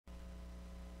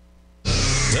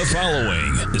The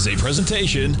following is a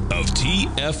presentation of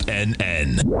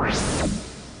TFNN.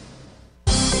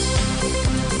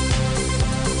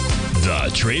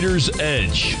 The Trader's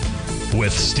Edge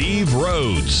with Steve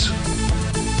Rhodes.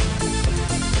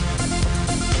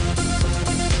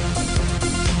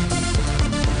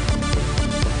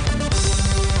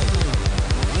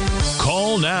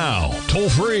 Call now, toll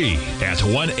free at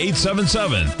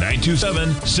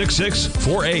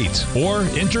 1-877-927-6648 or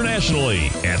internationally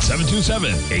at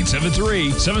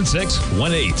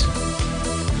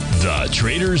 727-873-7618. The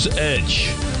Trader's Edge.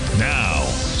 Now,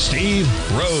 Steve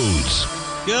Rhodes.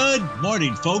 Good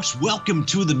morning, folks. Welcome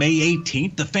to the May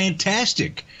 18th, the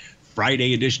fantastic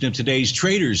Friday edition of today's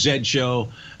Trader's Edge Show.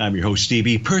 I'm your host,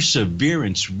 Stevie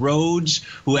Perseverance Rhodes,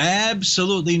 who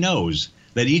absolutely knows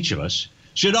that each of us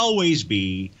should always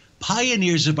be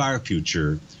pioneers of our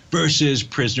future versus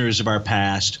prisoners of our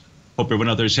past. Hope everyone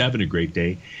out there is having a great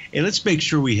day. And let's make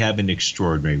sure we have an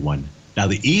extraordinary one. Now,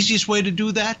 the easiest way to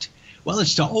do that, well,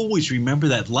 it's to always remember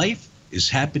that life is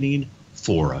happening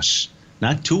for us,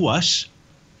 not to us.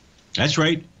 That's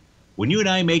right. When you and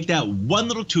I make that one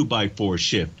little 2x4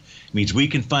 shift, it means we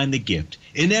can find the gift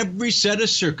in every set of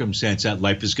circumstance that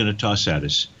life is going to toss at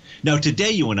us. Now, today,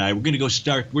 you and I, we're going to go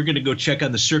check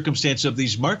on the circumstance of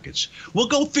these markets. We'll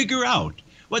go figure out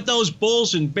what those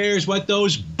bulls and bears, what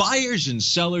those buyers and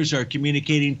sellers are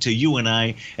communicating to you and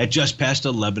I at just past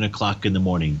 11 o'clock in the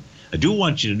morning. I do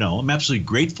want you to know I'm absolutely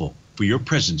grateful for your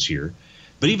presence here.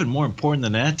 But even more important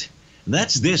than that, and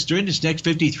that's this. During this next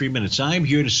 53 minutes, I'm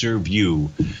here to serve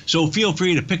you. So feel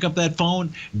free to pick up that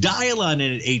phone, dial on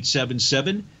in at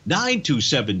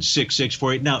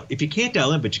 877-927-6648. Now, if you can't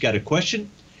dial in but you got a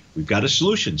question, we've got a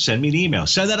solution. Send me an email.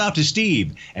 Send that off to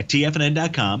Steve at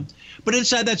TFNN.com. But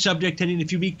inside that subject heading,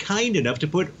 if you'd be kind enough to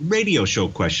put radio show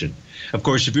question. Of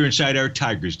course, if you're inside our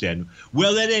Tiger's Den,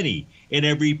 well, then any and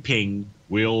every ping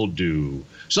will do.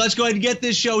 So let's go ahead and get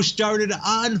this show started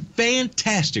on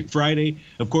fantastic Friday.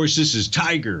 Of course, this is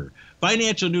Tiger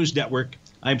Financial News Network.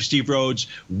 I'm Steve Rhodes.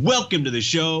 Welcome to the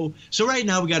show. So right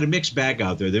now we got a mixed bag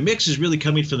out there. The mix is really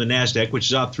coming from the NASDAQ, which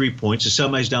is off 3 points. The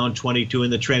semi's down 22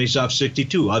 and the tranny's off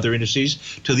 62. Other indices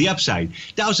to the upside.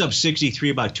 Dow's up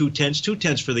 63, about 2/10.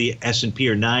 2/10 for the S&P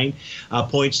or 9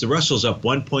 points. The Russell's up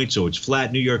 1 point, so it's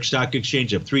flat. New York Stock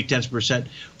Exchange up 0.3%,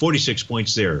 46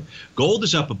 points there. Gold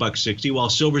is up $1.60,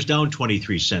 while silver's down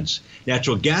 23 cents.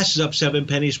 Natural gas is up 7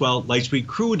 pennies, while light sweet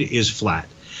crude is flat.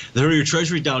 The 30-year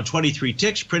Treasury down 23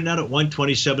 ticks, printed out at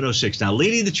 127.06. Now,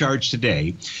 leading the charge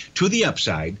today to the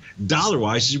upside,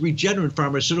 dollar-wise, is Regeneron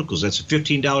Pharmaceuticals. That's a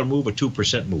 $15 move, a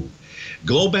 2% move.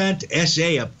 Globant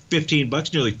SA up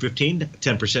 $15, nearly 15,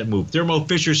 10% move. Thermo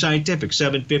Fisher Scientific,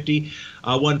 $7.50,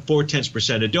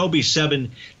 1.4%. Adobe,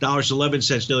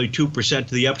 $7.11, nearly 2%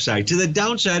 to the upside. To the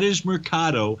downside is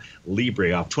Mercado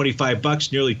Libre, off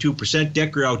 $25, nearly 2%.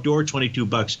 Decker Outdoor,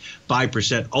 $22,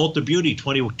 5%. Ulta Beauty,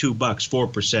 $22,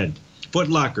 4%. Foot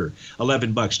Locker,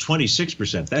 $11,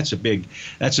 26%. That's a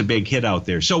big hit out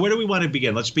there. So where do we want to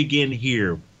begin? Let's begin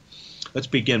here. Let's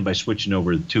begin by switching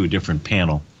over to a different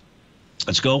panel.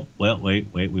 Let's go. Well, wait.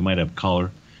 We might have a caller.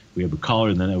 We have a caller,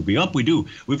 and then it will be up. We do.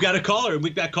 We've got a caller, and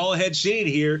we've got call ahead seat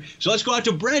here. So let's go out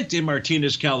to Brent in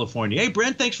Martinez, California. Hey,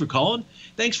 Brent, thanks for calling.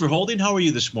 Thanks for holding. How are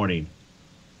you this morning?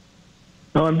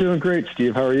 Oh, I'm doing great,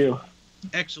 Steve. How are you?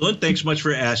 Excellent. Thanks so much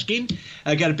for asking.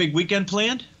 I got a big weekend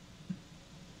planned?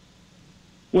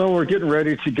 Well, we're getting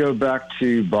ready to go back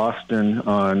to Boston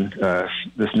on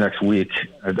this next week.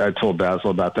 I told Basil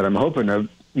about that. I'm hoping to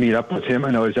meet up with him. I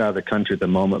know he's out of the country at the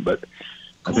moment, but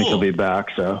cool. I think he'll be back.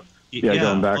 So, yeah.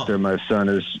 Going back there. My son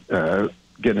is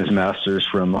getting his master's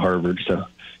from Harvard, so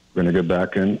we're going to go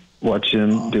back and watch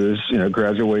him do his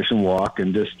graduation walk.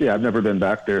 And just, I've never been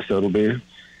back there, so it'll be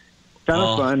kind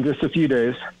of fun, just a few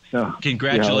days. So,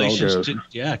 congratulations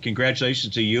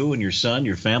congratulations to you and your son,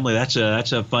 your family. That's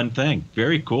a fun thing.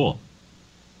 Very cool.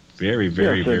 Very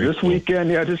very this cool.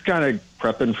 Weekend, just kind of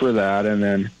prepping for that. And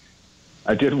then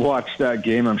I did watch that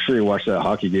game. I'm sure you watched that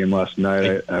hockey game last night.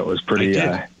 It was pretty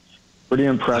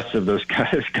impressive, those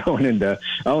guys going into.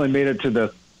 I only made it to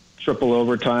the triple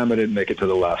overtime. I didn't make it to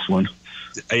the last one.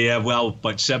 Yeah, well,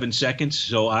 but 7 seconds.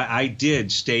 So I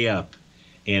did stay up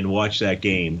and watch that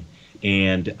game.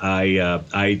 And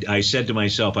I said to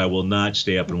myself, I will not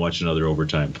stay up and watch another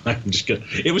overtime. I'm just gonna.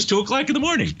 It was 2:00 in the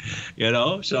morning,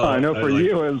 So I know for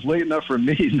you, it was late enough for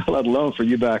me, let alone for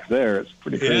you back there. It's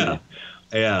pretty crazy.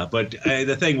 Yeah. But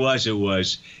the thing was, it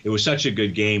was such a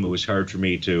good game. It was hard for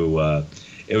me to.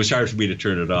 It was hard for me to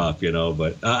turn it off,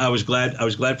 But I was glad. I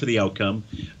was glad for the outcome.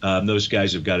 Those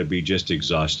guys have got to be just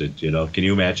exhausted, Can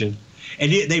you imagine?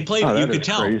 And they played. Oh, you could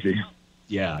tell. Crazy.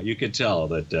 Yeah, you can tell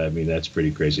that. I mean, that's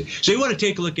pretty crazy. So you want to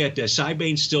take a look at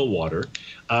Sibane-Stillwater.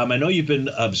 I know you've been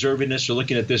observing this or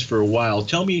looking at this for a while.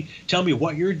 Tell me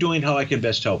what you're doing, how I can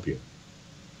best help you.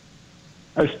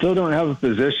 I still don't have a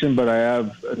position, but I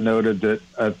have noted that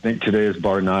I think today is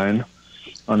bar 9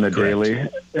 on the daily.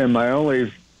 And my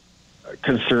only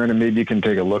concern, and maybe you can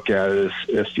take a look at it, is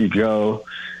if you go,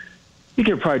 you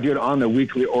can probably do it on the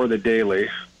weekly or the daily.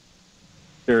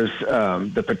 There's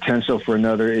the potential for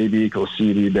another AB equals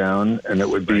CD down, and it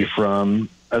would be from,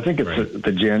 I think it's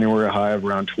the January high of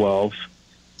around 12.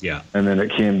 Yeah. And then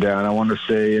it came down, I want to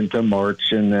say, into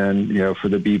March, and then, for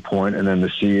the B point, and then the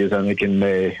C is, I think, in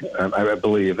May. I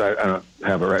believe. I don't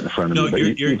have it right in front of me, but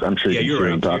I'm sure you can see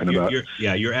what I'm talking about.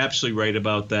 You're absolutely right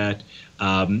about that.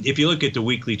 If you look at the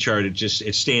weekly chart,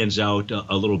 it stands out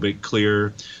a little bit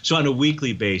clearer. So on a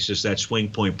weekly basis, that swing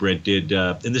point, Brent, did,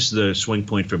 and this is the swing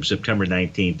point from September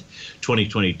 19th,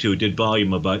 2022, did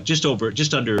volume about just over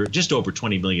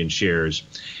 20 million shares.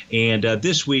 And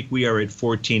this week we are at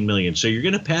 14 million. So you're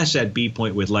going to pass that B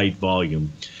point with light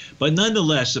volume. But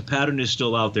nonetheless, the pattern is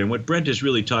still out there. And what Brent is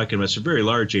really talking about is a very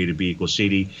large A to B equals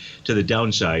CD to the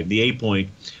downside. The A point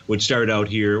would start out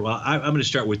here. Well, I'm going to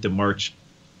start with the March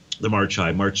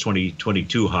high, March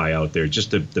 2022 high out there, just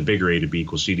the bigger A to B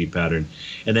equals CD pattern.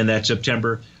 And then that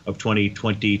September of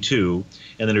 2022,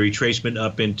 and then a retracement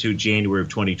up into January of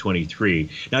 2023.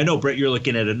 Now, I know, Brett, you're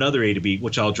looking at another A to B,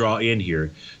 which I'll draw in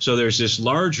here. So there's this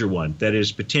larger one that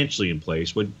is potentially in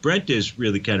place. What Brent is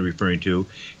really kind of referring to,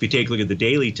 if you take a look at the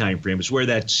daily time frame, is where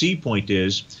that C point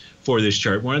is for this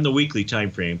chart. We're on the weekly time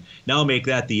frame. Now I'll make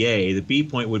that the A. The B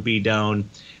point would be down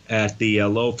at the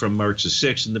low from March the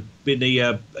 6th, and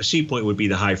the C point would be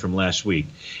the high from last week.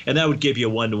 And that would give you a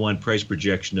one-to-one price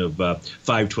projection of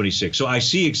 526. So I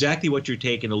see exactly what you're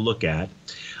taking a look at.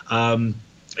 And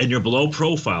you're below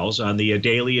profiles on the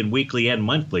daily and weekly and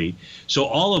monthly. So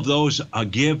all of those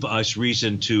give us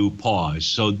reason to pause.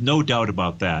 So no doubt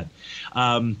about that.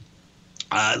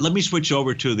 Let me switch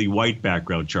over to the white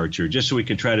background chart here, just so we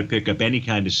can try to pick up any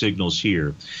kind of signals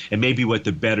here, and maybe what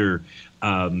the better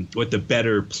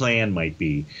plan might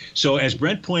be. So as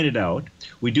Brent pointed out,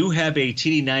 we do have a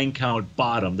TD9 count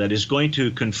bottom that is going to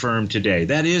confirm today.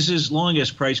 That is, as long as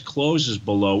price closes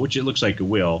below, which it looks like it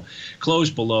will,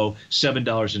 close below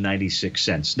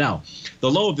 $7.96. Now, the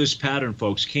low of this pattern,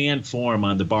 folks, can form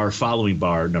on the bar following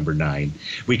bar number 9.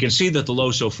 We can see that the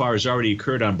low so far has already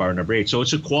occurred on bar number 8, so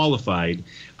it's a qualified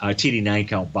TD9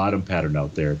 count bottom pattern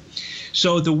out there.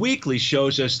 So the weekly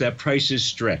shows us that price is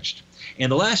stretched. And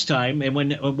the last time, and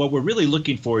what we're really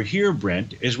looking for here,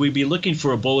 Brent, is we'd be looking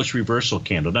for a bullish reversal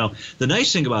candle. Now, the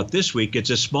nice thing about this week, it's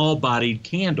a small-bodied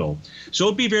candle. So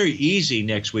it'd be very easy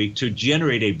next week to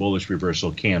generate a bullish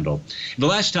reversal candle. And the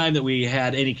last time that we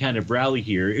had any kind of rally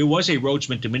here, it was a Rhodes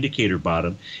Momentum Indicator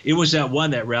bottom. It was that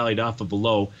one that rallied off of a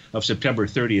low of September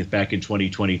 30th back in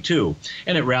 2022.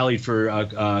 And it rallied for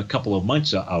a couple of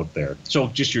months out there. So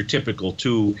just your typical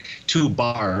two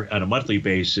bar on a monthly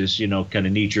basis, kind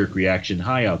of knee-jerk reaction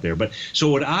high out there. But so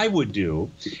what I would do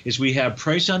is we have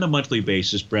price on a monthly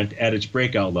basis, Brent, at its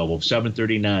breakout level of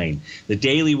 739, the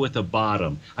daily with a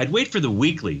bottom. I'd wait for the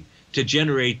weekly to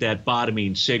generate that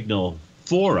bottoming signal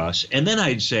for us, and then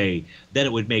I'd say then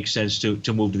it would make sense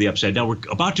to move to the upside. Now we're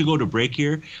about to go to break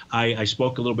here. I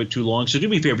spoke a little bit too long, so do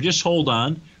me a favor, just hold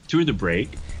on through the break,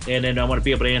 and then I want to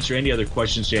be able to answer any other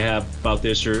questions you have about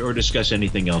this or discuss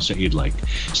anything else that you'd like.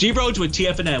 Steve Rhodes with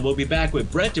TFNN. We'll be back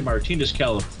with Brent in Martinez,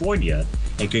 California,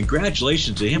 and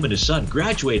congratulations to him and his son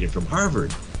graduated from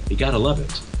Harvard. You gotta love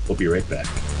it. We'll be right back.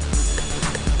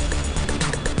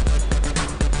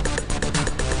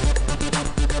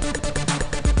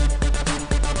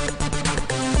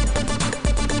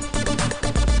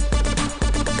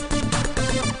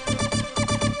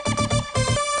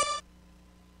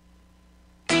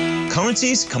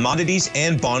 Currencies, commodities,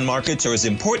 and bond markets are as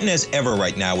important as ever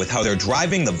right now with how they're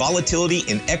driving the volatility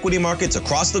in equity markets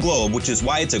across the globe, which is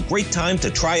why it's a great time to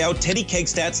try out Teddy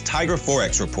Kakestat's Tiger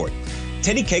Forex Report.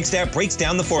 Teddy Kakestat breaks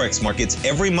down the Forex markets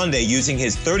every Monday using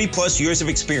his 30-plus years of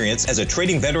experience as a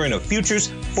trading veteran of futures,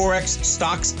 Forex,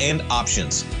 stocks, and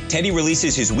options. Teddy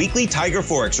releases his weekly Tiger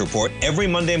Forex Report every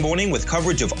Monday morning with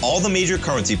coverage of all the major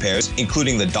currency pairs,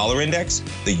 including the dollar index,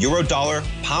 the euro dollar,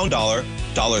 pound dollar,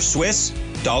 dollar Swiss,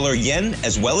 dollar yen,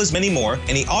 as well as many more,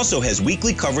 and he also has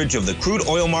weekly coverage of the crude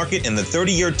oil market and the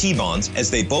 30-year T-bonds,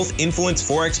 as they both influence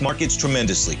Forex markets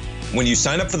tremendously. When you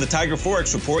sign up for the Tiger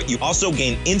Forex Report, you also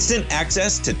gain instant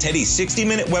access to Teddy's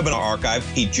 60-minute webinar archive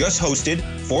he just hosted,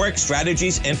 Forex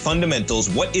Strategies and Fundamentals,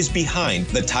 What is Behind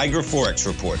the Tiger Forex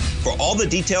Report. For all the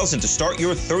details and to start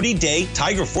your 30-day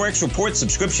Tiger Forex Report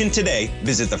subscription today,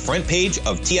 visit the front page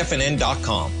of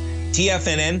TFNN.com.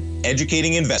 TFNN,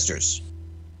 educating investors.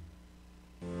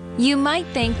 You might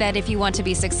think that if you want to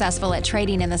be successful at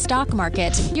trading in the stock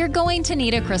market, you're going to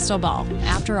need a crystal ball.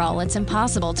 After all, it's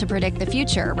impossible to predict the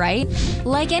future, right?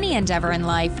 Like any endeavor in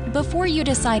life, before you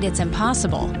decide it's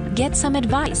impossible, get some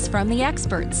advice from the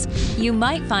experts. You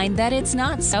might find that it's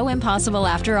not so impossible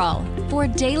after all. For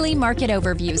daily market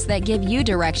overviews that give you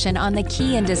direction on the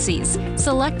key indices,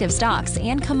 selective stocks,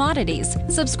 and commodities,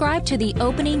 subscribe to the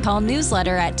Opening Call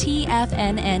newsletter at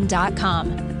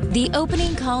TFNN.com. The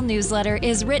Opening Call newsletter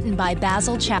is written by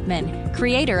Basil Chapman,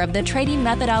 creator of the trading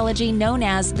methodology known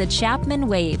as the Chapman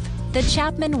Wave. The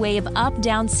Chapman Wave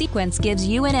up-down sequence gives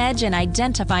you an edge in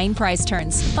identifying price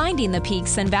turns, finding the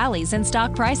peaks and valleys in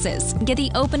stock prices. Get the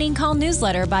Opening Call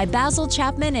newsletter by Basil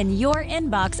Chapman in your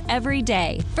inbox every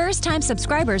day. First-time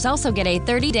subscribers also get a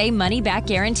 30-day money-back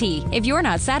guarantee. If you're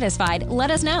not satisfied,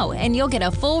 let us know, and you'll get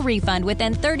a full refund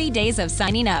within 30 days of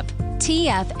signing up.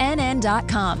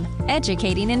 TFNN.com,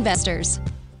 educating investors.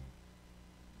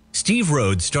 Steve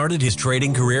Rhodes started his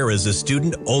trading career as a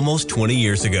student almost 20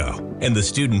 years ago, and the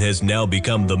student has now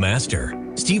become the master.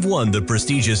 Steve won the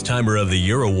prestigious Timer of the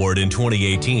Year award in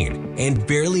 2018 and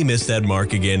barely missed that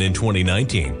mark again in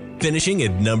 2019, finishing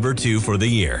at number 2 for the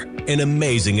year. An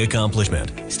amazing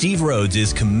accomplishment. Steve Rhodes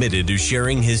is committed to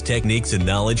sharing his techniques and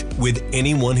knowledge with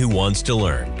anyone who wants to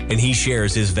learn, and he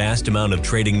shares his vast amount of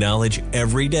trading knowledge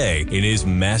every day in his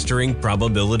Mastering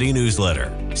Probability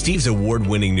newsletter. Steve's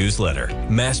award-winning newsletter,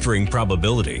 Mastering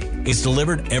Probability, is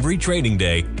delivered every trading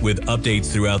day with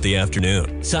updates throughout the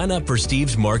afternoon. Sign up for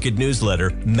Steve's market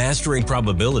newsletter, Mastering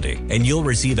Probability, and you'll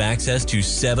receive access to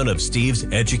 7 of Steve's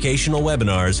educational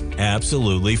webinars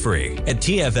absolutely free. At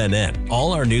TFNN,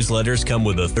 all our newsletters come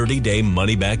with a 30-day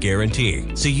money-back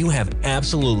guarantee, so you have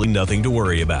absolutely nothing to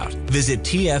worry about. Visit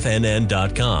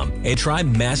TFNN.com and try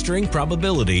Mastering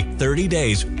Probability 30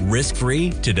 days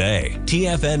risk-free today.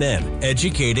 TFNN,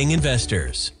 educating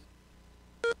investors.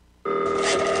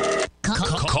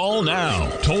 Call now,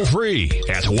 toll free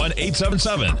at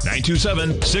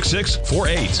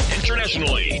 1-877-927-6648.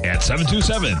 Internationally at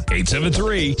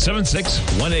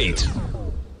 727-873-7618.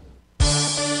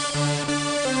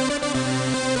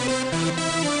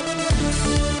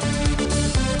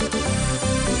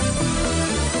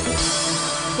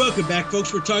 Welcome back,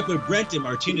 folks. We're talking with Brent in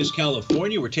Martinez,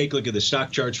 California. We're taking a look at the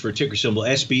stock charts for ticker symbol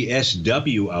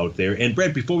SBSW out there. And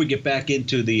Brent, before we get back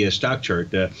into the stock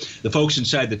chart, the folks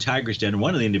inside the Tiger's Den,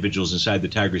 one of the individuals inside the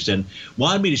Tiger's Den,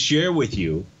 wanted me to share with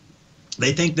you.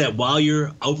 They think that while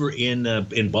you're over in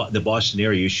the Boston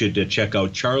area, you should check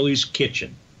out Charlie's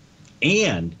Kitchen.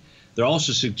 And they're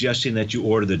also suggesting that you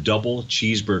order the double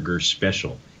cheeseburger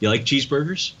special. You like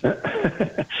cheeseburgers?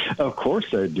 Of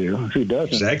course I do. Who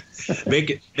doesn't?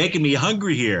 Exactly. Making me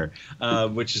hungry here,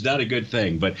 which is not a good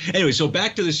thing. But anyway, so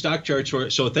back to the stock charts.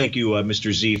 So thank you,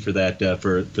 Mr. Z, for that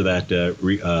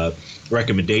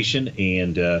recommendation,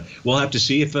 and we'll have to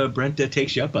see if Brent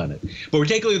takes you up on it. But we're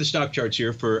taking a look at the stock charts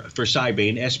here for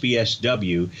Sybane,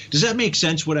 SBSW. Does that make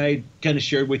sense? What I kind of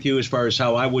shared with you as far as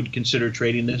how I would consider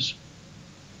trading this?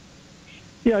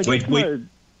 Yeah, I guess my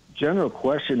general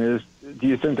question is, do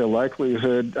you think the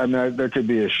likelihood, I mean, there could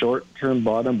be a short-term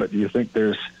bottom, but do you think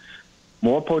there's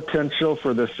more potential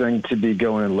for this thing to be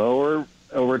going lower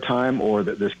over time, or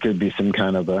that this could be some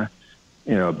kind of a,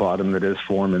 bottom that is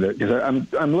forming? Because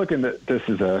I'm looking at this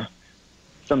as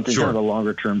something kind of a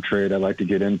longer-term trade. I'd like to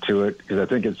get into it because I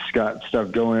think it's got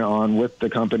stuff going on with the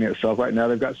company itself right now.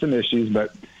 They've got some issues,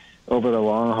 but over the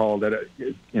long haul, that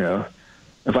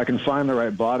if I can find the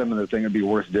right bottom of the thing, it'd be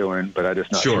worth doing, but I'm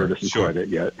just not sure this is quite it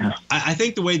yet. I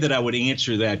think the way that I would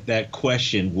answer that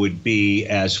question would be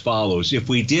as follows. If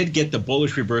we did get the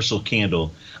bullish reversal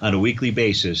candle on a weekly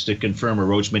basis to confirm a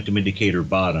Rhodes Momentum Indicator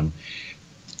bottom,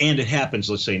 and it happens,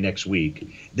 let's say, next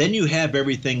week, then you have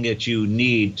everything that you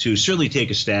need to certainly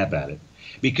take a stab at it.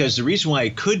 Because the reason why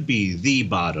it could be the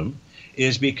bottom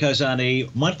is because on a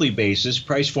monthly basis,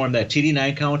 price formed that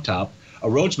TD9 count top, a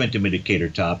Rhodes Momentum Indicator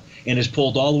top, and has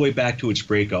pulled all the way back to its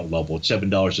breakout level at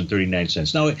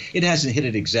 $7.39. Now, it hasn't hit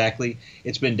it exactly.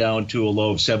 It's been down to a low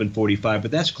of $7.45,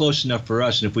 but that's close enough for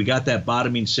us. And if we got that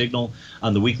bottoming signal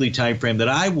on the weekly time frame, that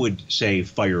I would say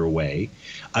fire away.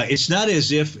 It's not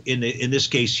as if in this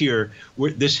case here,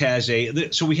 this has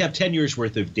so we have 10 years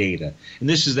worth of data, and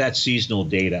this is that seasonal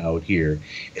data out here.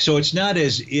 So it's not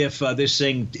as if this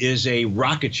thing is a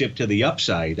rocket ship to the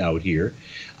upside out here.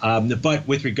 But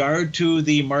with regard to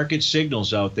the market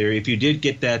signals out there, if you did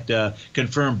get that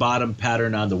confirmed bottom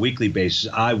pattern on the weekly basis,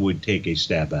 I would take a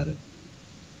stab at it.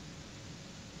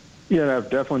 Yeah, I've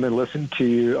definitely been listening to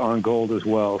you on gold as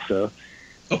well. So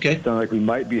Okay. It sounds like we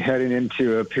might be heading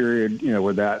into a period,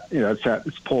 where that,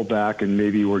 it's pulled back, and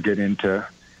maybe we're getting into.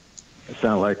 It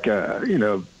sounds like,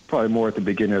 probably more at the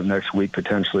beginning of next week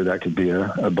potentially. That could be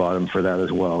a bottom for that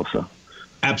as well. So.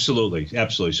 Absolutely.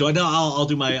 So I know I'll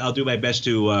do my best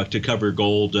to cover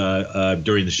gold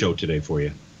during the show today for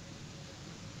you.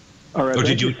 All right.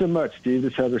 Thank you so much, Steve.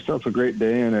 Just have yourself a great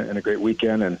day and a great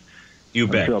weekend. And you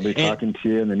bet. I'm sure I'll be talking to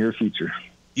you in the near future.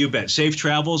 You bet. Safe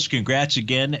travels. Congrats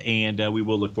again, and we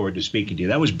will look forward to speaking to you.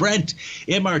 That was Brent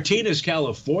in Martinez,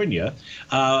 California.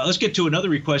 Let's get to another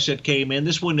request that came in.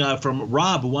 This one from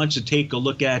Rob, who wants to take a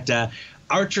look at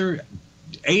Archer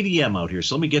ADM out here.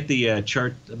 So let me get the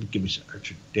chart. Give me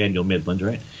Archer Daniel Midland,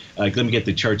 right? Let me get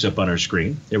the charts up on our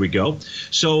screen. There we go.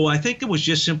 So I think it was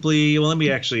just simply,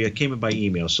 it came in by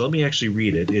email. So let me actually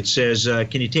read it. It says,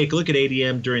 can you take a look at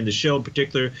ADM during the show, in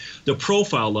particular the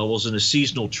profile levels and the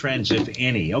seasonal trends, if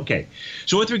any? Okay.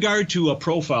 So with regard to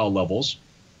profile levels,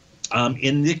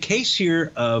 in the case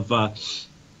here of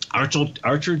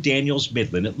Archer Daniels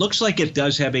Midland, it looks like it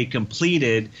does have a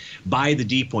completed by the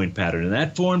D point pattern, and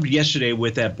that formed yesterday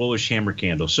with that bullish hammer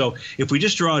candle. So if we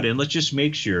just draw it in, let's just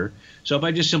make sure. So if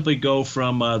I just simply go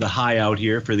from the high out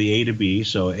here for the A to B,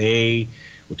 so A,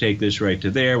 we'll take this right to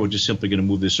there. We're just simply going to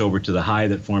move this over to the high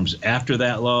that forms after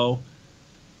that low.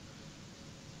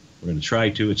 We're going to try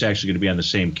to. It's actually going to be on the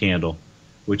same candle,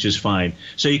 which is fine.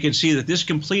 So you can see that this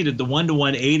completed the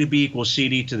 1-to-1 A to B equals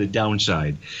CD to the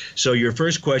downside. So your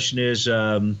first question is,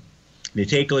 you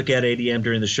take a look at ADM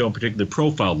during the show, in particular the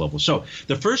profile level. So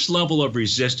the first level of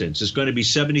resistance is going to be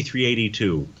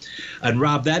 73.82. And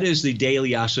Rob, that is the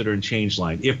daily oscillator and change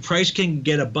line. If price can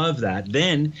get above that,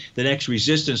 then the next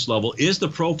resistance level is the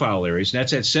profile areas, and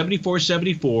that's at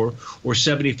 74.74 or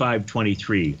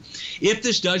 75.23. If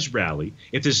this does rally,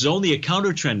 if this is only a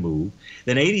counter trend move,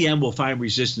 then ADM will find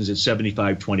resistance at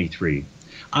 75.23.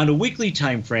 On a weekly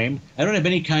time frame, I don't have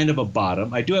any kind of a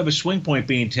bottom. I do have a swing point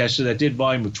being tested that did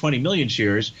volume of 20 million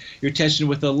shares. You're testing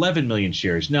with 11 million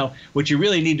shares. Now, what you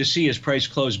really need to see is price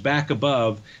close back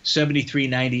above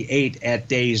 73.98 at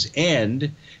day's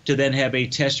end to then have a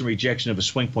test and rejection of a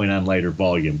swing point on lighter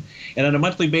volume. And on a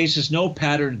monthly basis, no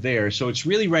pattern there. So it's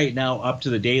really right now up to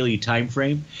the daily time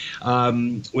frame.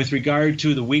 With regard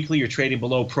to the weekly, you're trading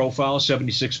below profile.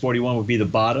 76.41 would be the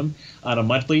bottom. On a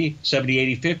monthly,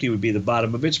 70.80.50 would be the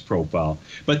bottom of its profile.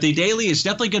 But the daily is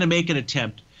definitely going to make an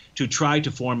attempt to try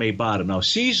to form a bottom. Now,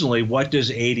 seasonally, what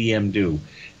does ADM do?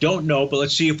 Don't know, but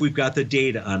let's see if we've got the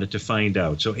data on it to find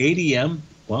out. So ADM,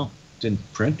 well, it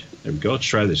didn't print. There we go. Let's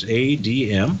try this.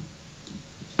 ADM.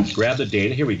 Grab the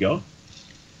data. Here we go.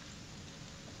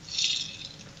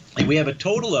 And we have a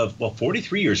total of,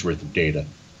 43 years worth of data.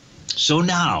 So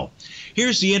now,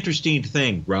 here's the interesting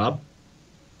thing, Rob.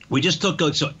 We just took,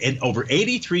 so in over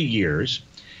 83 years,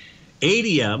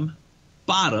 ADM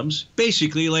bottoms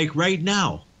basically like right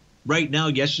now. Right now,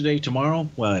 yesterday, tomorrow.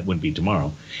 Well, it wouldn't be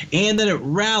tomorrow. And then it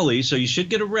rallies, so you should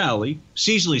get a rally,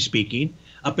 seasonally speaking,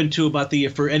 up into about the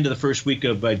end of the first week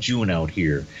of June out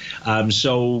here.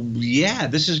 So, yeah,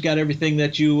 this has got everything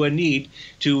that you need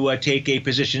to take a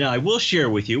position. Now, I will share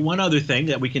with you one other thing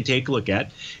that we can take a look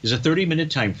at is a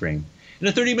 30-minute time frame. And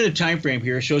a 30-minute time frame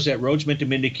here shows that Rhodes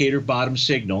momentum indicator bottom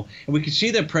signal, and we can see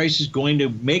that price is going to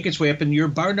make its way up in your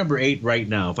bar number 8 right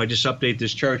now. If I just update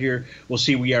this chart here, we'll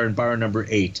see we are in bar number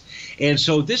 8. And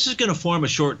so this is going to form a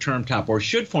short-term top, or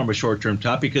should form a short-term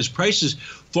top, because price is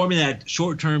forming that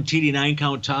short-term TD9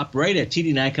 count top right at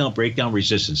TD9 count breakdown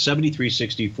resistance,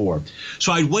 73.64.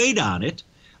 So I'd wait on it,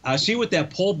 see what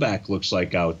that pullback looks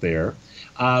like out there.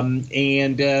 And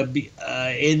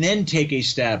then take a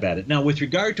stab at it. Now, with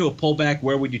regard to a pullback,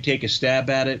 where would you take a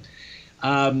stab at it?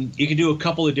 You can do a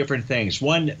couple of different things.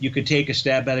 One, you could take a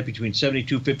stab at it between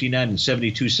 72.59 and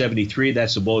 72.73.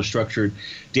 That's the bullish structured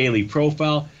daily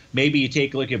profile. Maybe you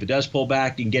take a look if it does pull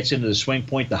back and gets into the swing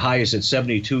point. The high is at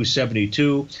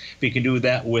 72.72. If you can do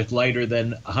that with lighter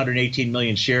than 118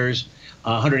 million shares,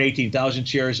 118,000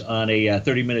 shares on a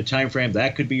 30-minute time frame,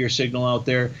 that could be your signal out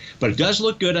there. But it does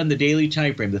look good on the daily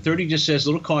time frame. The 30 just says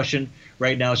little caution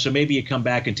right now, so maybe you come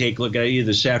back and take a look at it either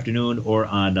this afternoon or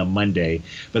on Monday.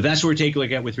 But that's what we're taking a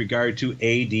look at with regard to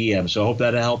ADM. So I hope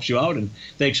that helps you out, and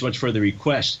thanks so much for the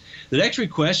request. The next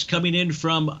request coming in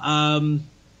from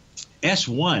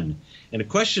S1, and the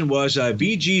question was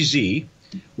VGZ,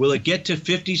 will it get to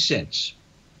 50 cents?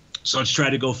 So let's try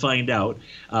to go find out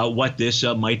what this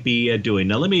might be doing.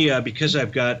 Now, let me, because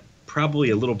I've got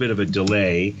probably a little bit of a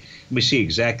delay, let me see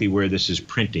exactly where this is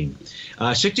printing.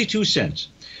 62 cents.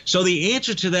 So the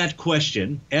answer to that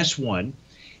question, S1,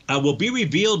 will be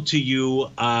revealed to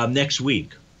you next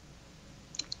week.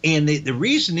 And the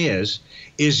reason is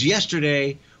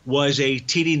yesterday was a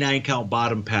TD9 count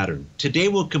bottom pattern. Today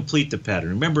we'll complete the pattern.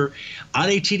 Remember, on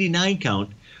a TD9 count,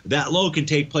 that low can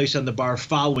take place on the bar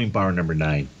following bar number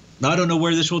 9. Now, I don't know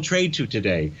where this will trade to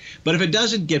today, but if it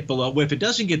doesn't get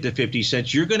to 50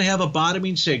 cents, you're going to have a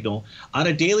bottoming signal on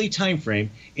a daily time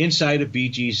frame inside of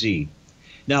BGZ.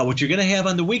 Now, what you're going to have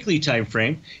on the weekly time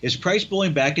frame is price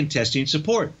pulling back and testing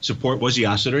support. Support was the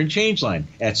oscillator and change line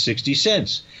at 60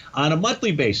 cents. On a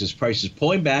monthly basis, price is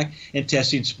pulling back and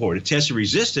testing support. It tests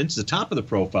resistance, the top of the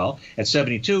profile, at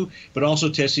 72, but also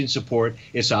testing support,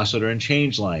 its oscillator and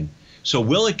change line. So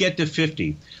will it get to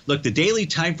 50? Look, the daily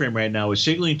time frame right now is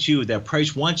signaling to you that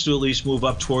price wants to at least move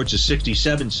up towards the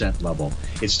 67-cent level.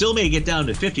 It still may get down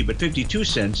to 50, but 52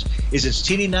 cents is its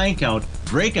TD9 count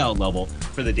breakout level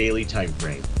for the daily time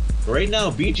frame. But right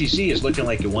now, BGC is looking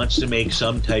like it wants to make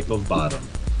some type of bottom.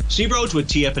 Steve Rhodes with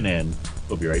TFNN.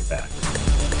 We'll be right back.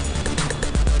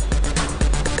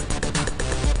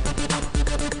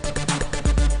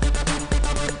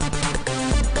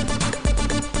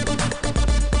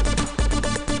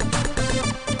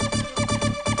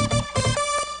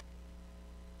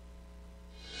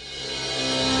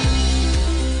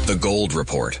 The Gold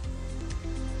Report.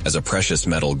 As a precious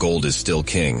metal, gold is still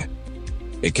king.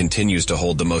 It continues to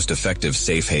hold the most effective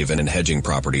safe haven and hedging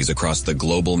properties across the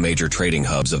global major trading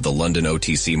hubs of the London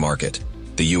OTC market,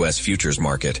 the U.S. futures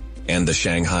market, and the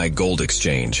Shanghai Gold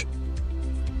Exchange.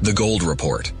 The Gold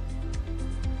Report.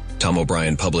 Tom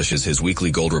O'Brien publishes his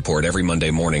weekly gold report every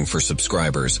Monday morning for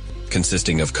subscribers,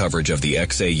 consisting of coverage of the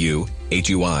XAU,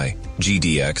 HUI,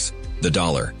 GDX, the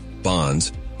dollar,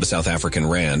 bonds, the South African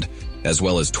rand, as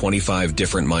well as 25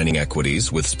 different mining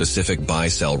equities with specific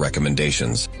buy-sell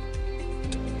recommendations.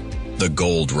 The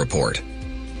Gold Report.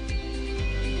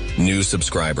 New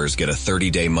subscribers get a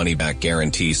 30-day money-back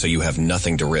guarantee, so you have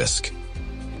nothing to risk.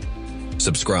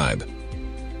 Subscribe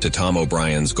to Tom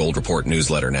O'Brien's Gold Report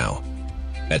newsletter now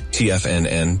at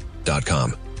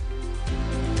TFNN.com.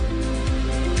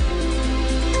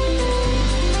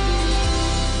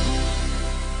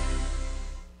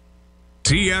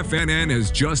 TFNN has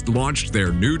just launched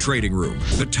their new trading room,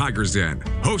 the Tiger's Den,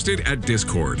 hosted at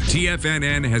Discord.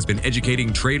 TFNN has been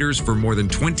educating traders for more than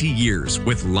 20 years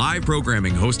with live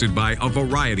programming hosted by a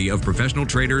variety of professional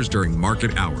traders during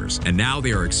market hours. And now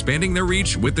they are expanding their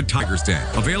reach with the Tiger's Den,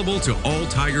 available to all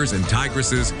tigers and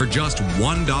tigresses for just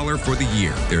 $1 for the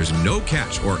year. There's no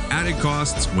catch or added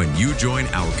costs when you join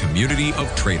our community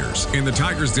of traders. In the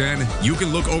Tiger's Den, you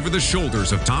can look over the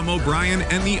shoulders of Tom O'Brien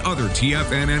and the other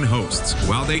TFNN hosts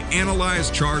while they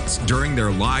analyze charts during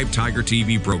their live Tiger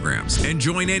TV programs, and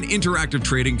join an interactive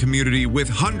trading community with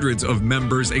hundreds of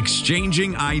members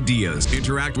exchanging ideas.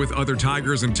 Interact with other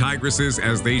tigers and tigresses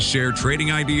as they share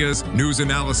trading ideas, news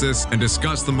analysis, and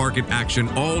discuss the market action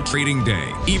all trading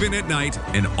day, even at night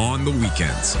and on the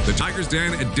weekends. The Tiger's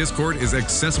Den at Discord is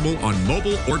accessible on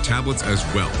mobile or tablets as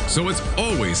well, so it's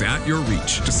always at your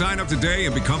reach. To sign up today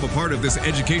and become a part of this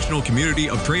educational community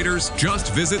of traders,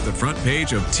 just visit the front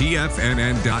page of TFNN.com.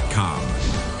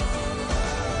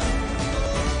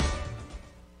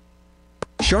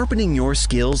 Sharpening your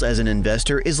skills as an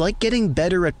investor is like getting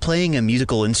better at playing a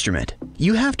musical instrument.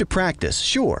 You have to practice,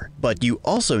 sure, but you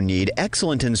also need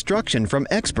excellent instruction from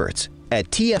experts. At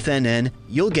TFNN,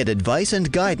 you'll get advice and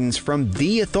guidance from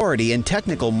the authority in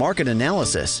technical market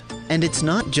analysis. And it's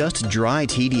not just dry,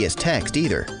 tedious text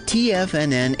either.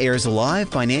 TFNN airs live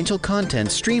financial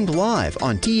content streamed live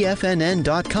on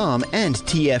TFNN.com and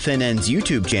TFNN's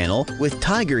YouTube channel with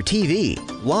Tiger TV,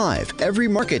 live every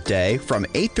market day from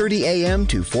 8:30 a.m.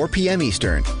 to 4 p.m.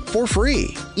 Eastern, for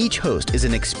free. Each host is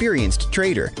an experienced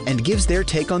trader and gives their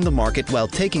take on the market while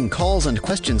taking calls and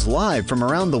questions live from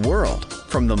around the world.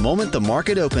 From the moment the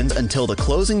market opens until the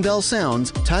closing bell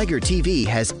sounds, Tiger TV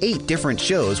has 8 different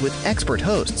shows with expert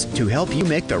hosts to help you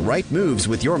make the right moves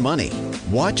with your money.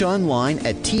 Watch online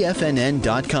at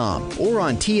TFNN.com or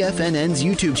on TFNN's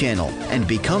YouTube channel and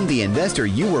become the investor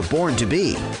you were born to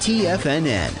be.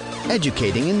 TFNN,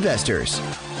 educating investors.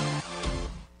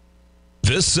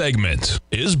 This segment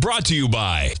is brought to you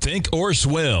by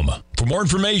Thinkorswim. For more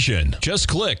information, just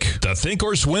click the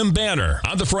Thinkorswim banner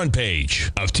on the front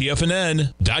page of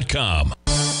TFNN.com.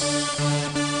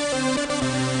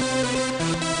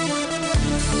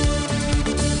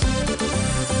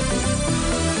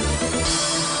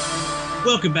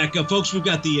 Welcome back, folks. We've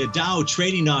got the Dow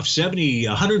trading off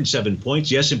 107 points.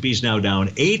 The S&P's now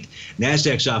down 8.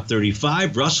 NASDAQ's off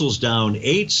 35. Russell's down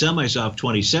 8. Semi's off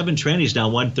 27. Tranny's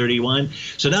down 131.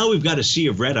 So now we've got a sea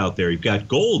of red out there. You've got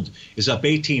gold is up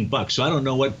 $18. So I don't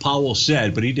know what Powell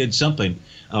said, but he did something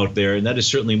out there, and that has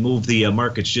certainly moved the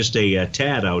markets just a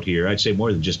tad out here. I'd say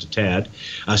more than just a tad.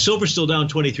 Silver still down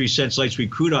 23 cents. Light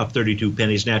sweet crude off 32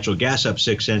 pennies. Natural gas up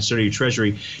 6 cents. 30-year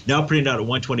Treasury now printing out at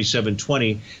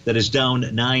 127.20. That is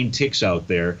down 9 ticks out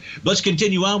there. Let's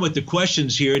continue on with the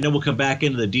questions here, and then we'll come back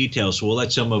into the details. So we'll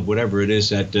let some of whatever it is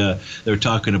that they're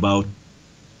talking about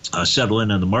settle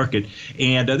in on the market.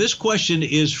 And this question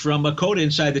is from a Coda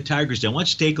inside the Tigers Den.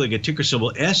 Let's take like a ticker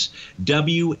symbol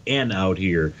SWN out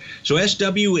here. So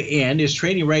SWN is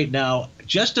trading right now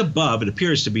just above, it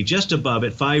appears to be just above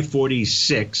at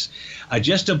 546,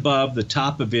 just above the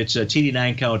top of its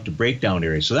TD9 count breakdown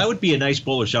area. So that would be a nice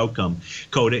bullish outcome,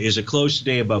 Coda, is a close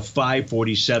today above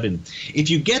 547. If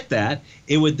you get that,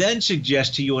 it would then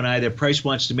suggest to you and I that price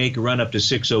wants to make a run up to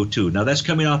 602. Now that's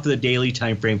coming off of the daily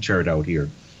time frame chart out here.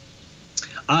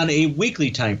 On a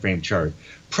weekly time frame chart,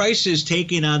 price is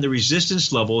taking on the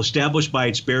resistance level established by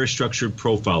its bearish structured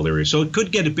profile area. So it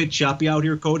could get a bit choppy out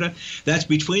here, Coda. That's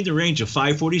between the range of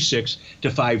 546 to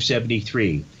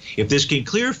 573. If this can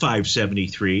clear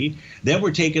 573, then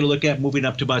we're taking a look at moving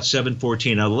up to about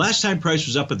 714. Now, the last time price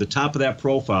was up at the top of that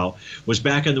profile was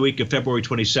back on the week of February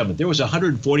 27th. There was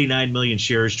 149 million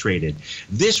shares traded.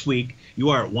 This week,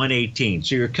 you are at 118.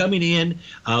 So you're coming in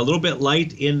a little bit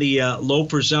light in the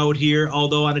loafers out here,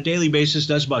 although on a daily basis,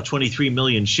 that's about 23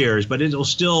 million shares, but it'll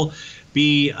still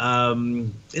be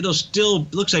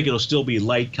looks like it'll still be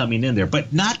light coming in there,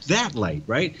 but not that light,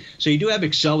 right? So you do have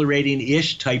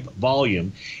accelerating-ish type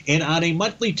volume, and on a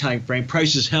monthly time frame,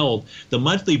 prices held the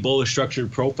monthly bullish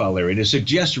structured profile area to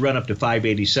suggest a run up to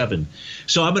 587.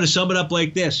 So I'm going to sum it up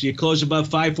like this: you close above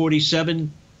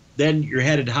 547. Then you're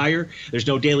headed higher. There's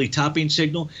no daily topping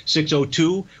signal.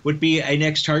 602 would be a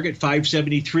next target.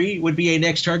 573 would be a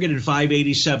next target, and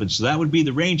 587. So that would be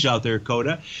the range out there,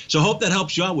 Coda. So hope that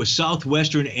helps you out with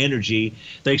Southwestern Energy.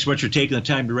 Thanks so much for taking the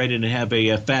time to write in and have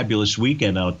a fabulous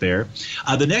weekend out there.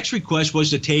 The next request was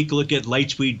to take a look at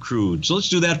light sweet crude. So let's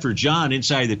do that for John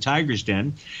inside the Tigers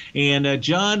Den. And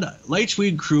John, light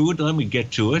sweet crude, let me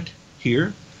get to it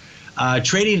here.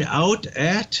 Trading out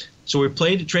at... So we're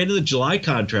trading the July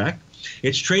contract.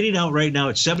 It's trading out right now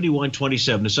at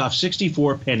 71.27. It's off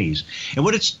 64 pennies. And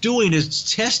what it's doing is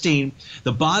it's testing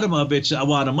the bottom of its,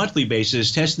 on a monthly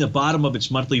basis, testing the bottom of its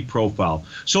monthly profile.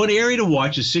 So an area to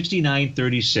watch is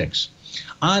 69.36.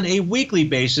 On a weekly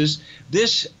basis,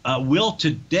 this will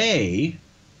today,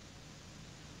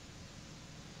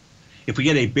 if we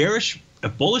get a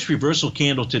bullish reversal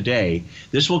candle today,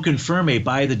 this will confirm a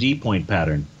buy the D point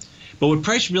pattern. But what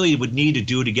price really would need to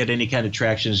do to get any kind of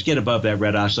traction is get above that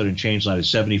red oscillator and change line at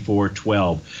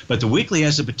 74.12. But the weekly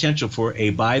has the potential for a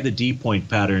buy the D point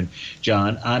pattern,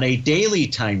 John. On a daily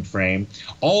time frame,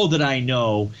 all that I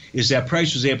know is that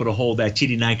price was able to hold that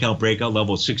TD9 count breakout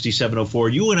level at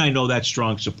 67.04. You and I know that's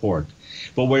strong support.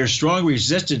 But where strong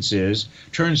resistance is,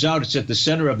 turns out it's at the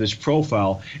center of this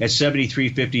profile at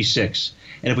 73.56.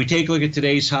 And if we take a look at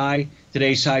today's high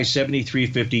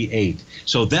 73.58.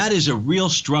 So that is a real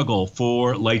struggle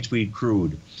for light sweet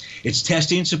crude. It's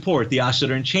testing support, the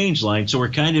oscillator and change line, so we're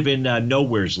kind of in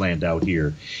nowhere's land out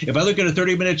here. If I look at a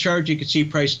 30-minute chart, you can see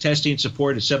price testing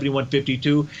support at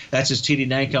 71.52. That's its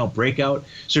TD9 count breakout.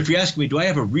 So if you're asking me, do I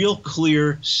have a real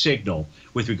clear signal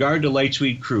with regard to light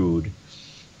sweet crude,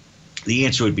 the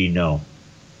answer would be no.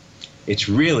 It's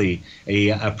really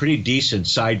a pretty decent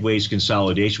sideways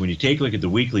consolidation. When you take a look at the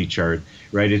weekly chart,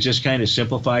 right, it just kind of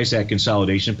simplifies that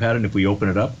consolidation pattern if we open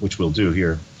it up, which we'll do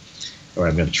here, or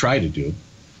I'm going to try to do.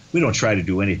 We don't try to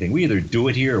do anything. We either do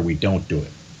it here or we don't do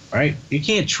it, all right? You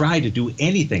can't try to do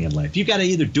anything in life. You've got to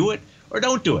either do it or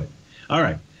don't do it. All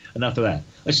right, enough of that.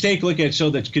 Let's take a look at, so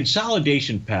the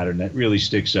consolidation pattern that really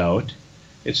sticks out,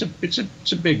 it's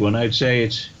a big one. I'd say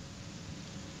it's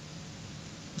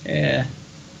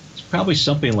probably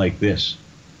something like this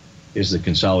is the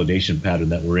consolidation pattern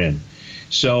that we're in.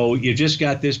 So you just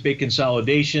got this big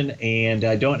consolidation, and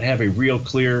I don't have a real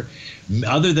clear,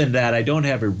 other than that, I don't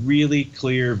have a really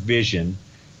clear vision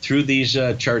through these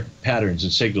chart patterns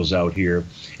and signals out here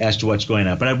as to what's going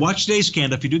on. But I watched today's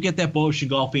candle. If you do get that bullish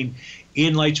engulfing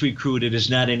in light sweet crude, it is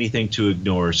not anything to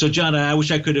ignore. So, John, I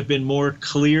wish I could have been more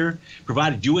clear,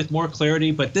 provided you with more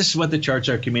clarity, but this is what the charts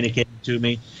are communicating to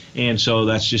me. And so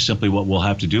that's just simply what we'll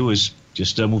have to do is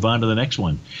just move on to the next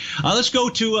one. Let's go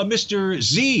to Mr.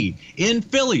 Z in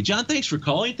Philly. John, thanks for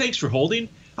calling. Thanks for holding.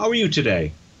 How are you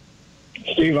today?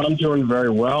 Steve, I'm doing very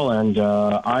well, and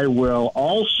I will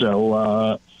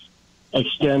also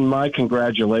extend my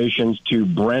congratulations to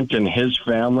Brent and his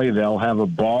family. They'll have a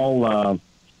ball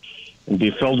and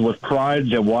be filled with pride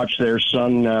to watch their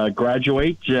son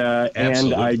graduate.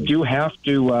 And I do have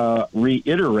to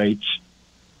reiterate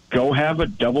go have a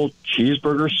double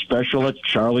cheeseburger special at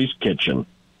Charlie's Kitchen.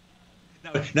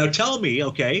 Now tell me,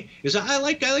 okay, is I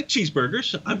like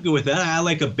cheeseburgers. I'm good with that. I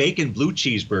like a bacon blue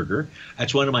cheeseburger.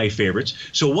 That's one of my favorites.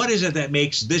 So what is it that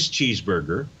makes this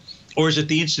cheeseburger, or is it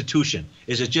the institution?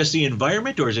 Is it just the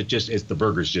environment, or is the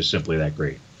burger's just simply that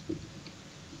great?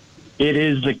 It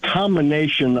is the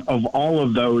combination of all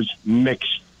of those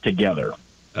mixed together.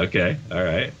 Okay, all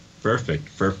right. Perfect.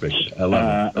 I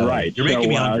love it. Right. You're making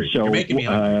me hungry. You're making me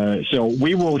hungry. So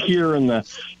we will hear in the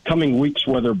coming weeks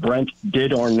whether Brent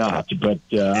did or not, but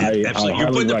I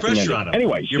highly recommend it.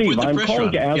 Anyway, Steve, I'm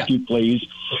calling to ask you, please,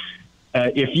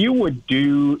 if you would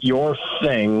do your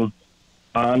thing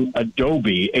on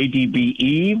Adobe,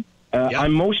 ADBE.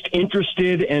 I'm most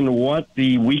interested in what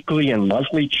the weekly and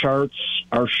monthly charts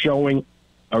are showing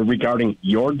regarding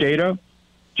your data.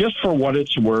 Just for what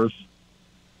it's worth,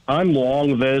 I'm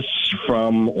long this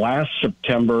from last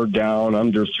September down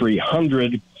under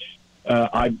 300.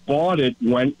 I bought it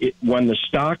when the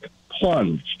stock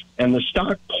plunged, and the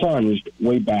stock plunged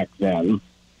way back then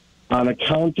on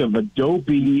account of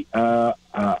Adobe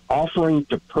offering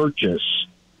to purchase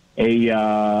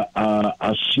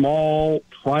a small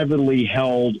privately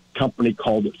held company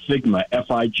called Figma,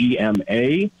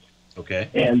 Figma. Okay.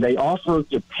 And they offered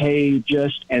to pay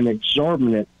just an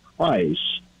exorbitant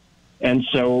price. And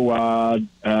so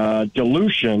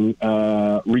dilution,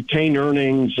 retained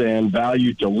earnings and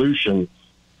value dilution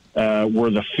were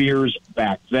the fears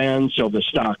back then. So the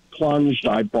stock plunged.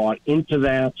 I bought into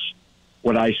that.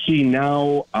 What I see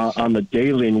now on the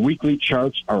daily and weekly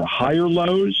charts are higher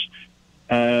lows.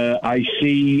 I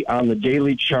see on the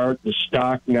daily chart the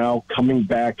stock now coming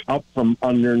back up from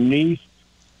underneath,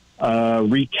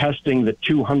 retesting the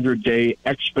 200-day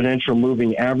exponential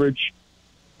moving average.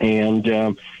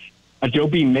 And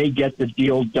Adobe may get the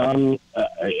deal done.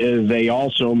 They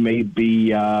also may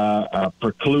be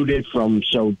precluded from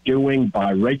so doing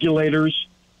by regulators.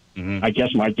 Mm-hmm. I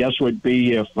guess my guess would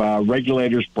be if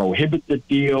regulators prohibit the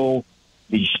deal,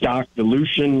 the stock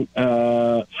dilution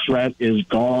threat is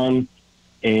gone.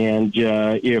 And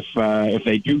if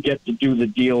they do get to do the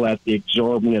deal at the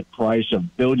exorbitant price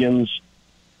of billions,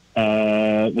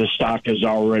 the stock has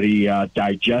already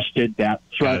digested that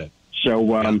threat.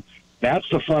 So that's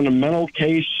the fundamental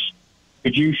case.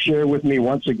 Could you share with me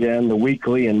once again the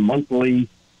weekly and monthly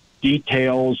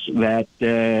details that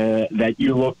that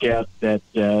you look at that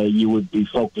you would be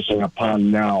focusing upon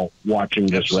now watching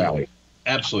this rally?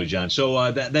 Absolutely, John.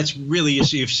 So that's really,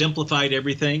 you've simplified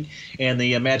everything, and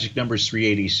the magic number is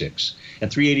 386.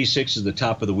 And 386 is the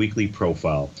top of the weekly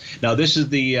profile. Now, this is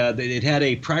it had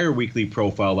a prior weekly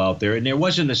profile out there, and there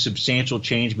wasn't a substantial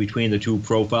change between the two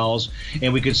profiles.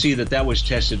 And we could see that was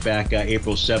tested back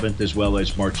April 7th as well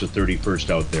as March the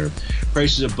 31st out there.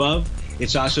 Prices above,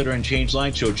 it's oscillator and change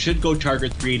line, so it should go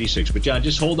target 386. But, John,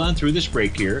 just hold on through this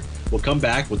break here. We'll come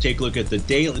back. We'll take a look at the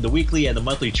daily, the weekly, and the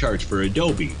monthly charts for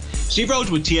Adobe. Steve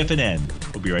Rhodes with TFNN.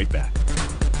 We'll be right back.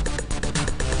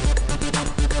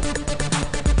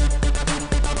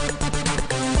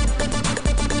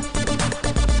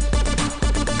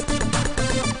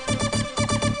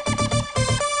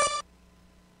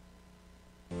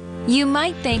 You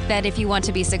might think that if you want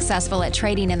to be successful at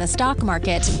trading in the stock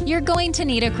market, you're going to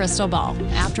need a crystal ball.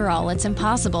 After all, it's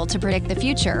impossible to predict the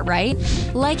future, right?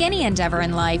 Like any endeavor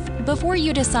in life, before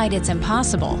you decide it's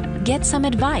impossible, get some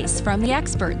advice from the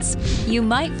experts. You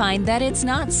might find that it's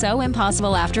not so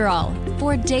impossible after all.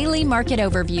 For daily market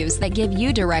overviews that give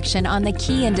you direction on the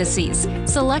key indices,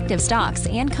 selective stocks,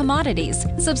 and commodities,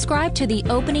 subscribe to the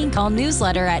Opening Call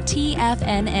newsletter at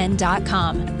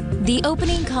TFNN.com. The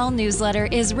Opening Call newsletter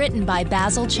is written by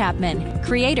Basil Chapman,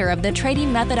 creator of the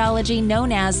trading methodology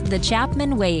known as the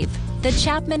Chapman Wave. The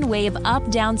Chapman Wave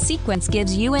up-down sequence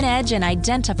gives you an edge in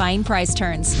identifying price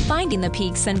turns, finding the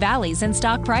peaks and valleys in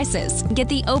stock prices. Get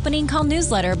the Opening Call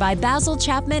newsletter by Basil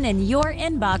Chapman in your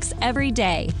inbox every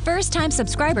day. First-time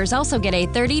subscribers also get a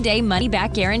 30-day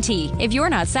money-back guarantee. If you're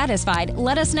not satisfied,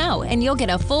 let us know, and you'll get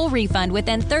a full refund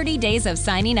within 30 days of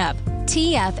signing up.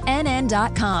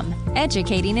 TFNN.com,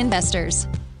 educating investors.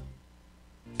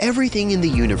 Everything in the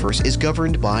universe is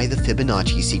governed by the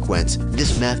Fibonacci sequence.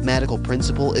 This mathematical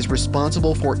principle is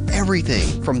responsible for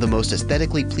everything from the most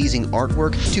aesthetically pleasing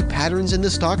artwork to patterns in the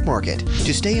stock market.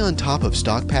 To stay on top of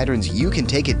stock patterns you can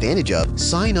take advantage of,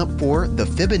 sign up for the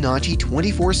Fibonacci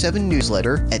 24/7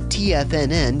 newsletter at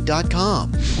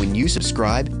TFNN.com. When you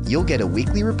subscribe, you'll get a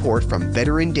weekly report from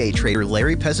veteran day trader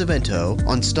Larry Pesavento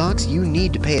on stocks you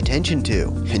need to pay attention to.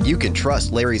 And you can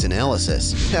trust Larry's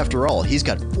analysis. After all, he's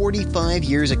got 45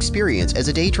 years experience as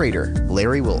a day trader.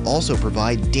 Larry will also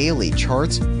provide daily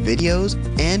charts, videos,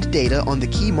 and data on the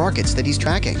key markets that he's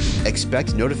tracking.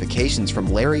 Expect notifications from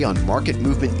Larry on market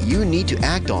movement you need to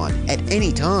act on at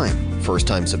any time.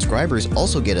 First-time subscribers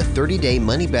also get a 30-day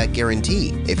money-back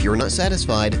guarantee. If you're not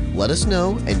satisfied, let us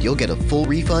know and you'll get a full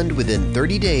refund within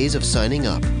 30 days of signing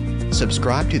up.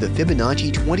 Subscribe to the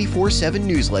Fibonacci 24/7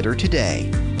 newsletter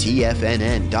today.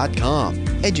 TFNN.com,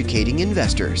 educating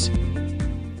investors.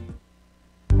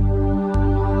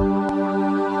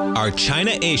 Are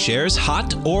China A-shares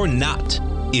hot or not?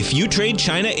 If you trade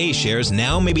China A-shares,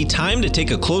 now may be time to take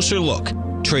a closer look.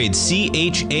 Trade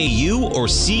CHAU or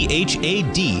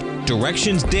CHAD,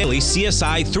 Directions Daily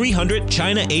CSI 300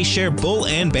 China A-Share Bull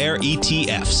and Bear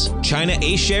ETFs. China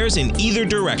A-Shares in either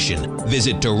direction.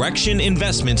 Visit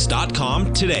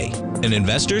directioninvestments.com today. An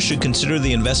investor should consider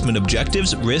the investment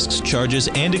objectives, risks, charges,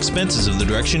 and expenses of the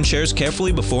Direction shares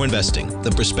carefully before investing.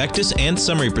 The prospectus and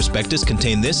summary prospectus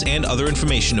contain this and other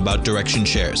information about Direction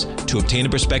shares. To obtain a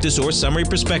prospectus or summary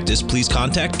prospectus, please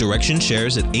contact Direction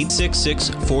Shares at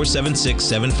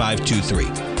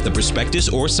 866-476-7523. The prospectus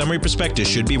or summary prospectus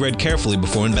should be read carefully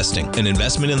before investing. An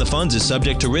investment in the funds is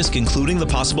subject to risk, including the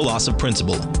possible loss of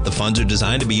principal. The funds are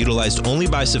designed to be utilized only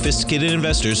by sophisticated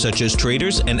investors such as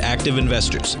traders and active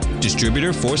investors.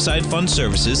 Distributor Foreside Fund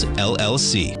Services,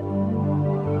 LLC.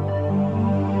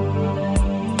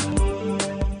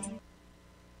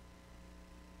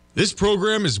 This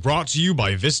program is brought to you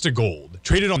by Vista Gold,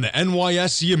 traded on the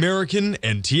NYSE American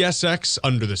and TSX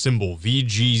under the symbol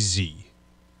VGZ.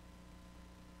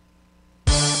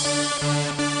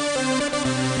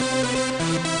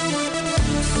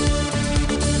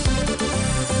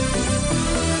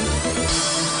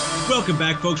 Welcome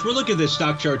back, folks. We're looking at the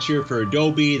stock charts here for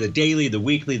Adobe. The daily, the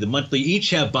weekly, the monthly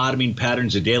each have bottoming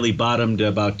patterns. The daily bottomed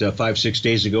about 5-6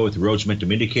 days ago with the Rhodes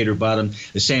Momentum Indicator bottom.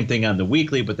 The same thing on the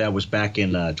weekly, but that was back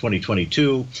in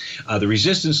 2022. The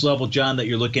resistance level, John, that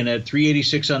you're looking at,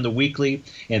 386 on the weekly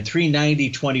and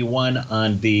 390.21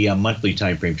 on the monthly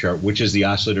time frame chart, which is the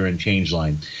oscillator and change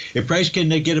line. If price can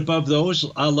get above those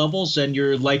levels, then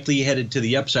you're likely headed to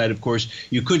the upside. Of course,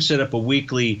 you could set up a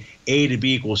weekly A to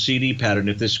B equals CD pattern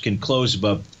if this can close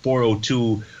above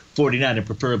 402.49 and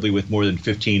preferably with more than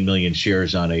 15 million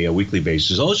shares on a weekly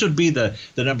basis. Those would be the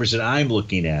numbers that I'm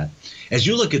looking at. As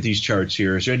you look at these charts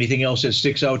here, is there anything else that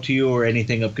sticks out to you or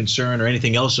anything of concern or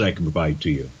anything else that I can provide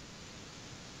to you?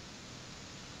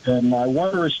 And my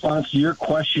one response to your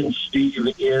question, Steve,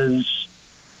 is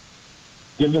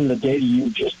given the data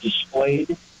you just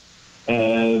displayed,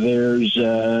 there's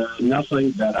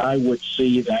nothing that I would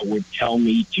see that would tell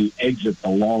me to exit the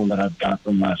long that I've got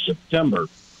from last September.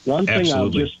 One thing I'll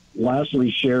just lastly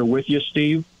share with you,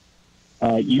 Steve,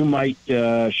 you might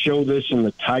show this in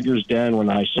the Tiger's Den when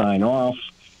I sign off,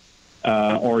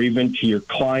 or even to your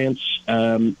clients.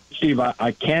 Steve,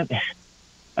 I can't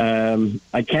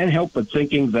help but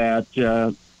thinking that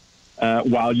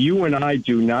while you and I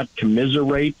do not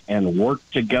commiserate and work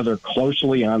together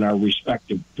closely on our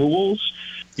respective tools,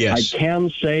 yes, I can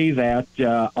say that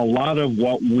a lot of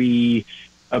what we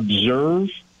observe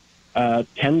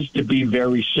tends to be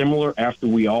very similar after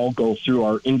we all go through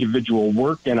our individual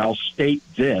work. And I'll state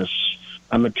this.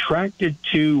 I'm attracted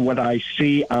to what I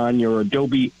see on your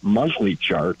Adobe monthly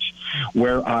charts,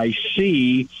 where I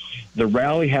see the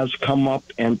rally has come up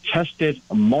and tested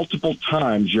multiple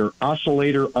times your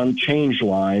oscillator unchanged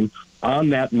line on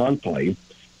that monthly.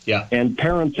 Yeah. And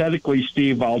parenthetically,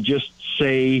 Steve, I'll just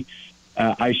say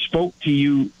I spoke to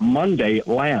you Monday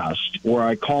last where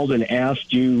I called and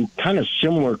asked you kind of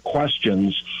similar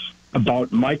questions about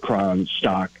Micron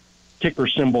stock, ticker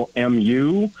symbol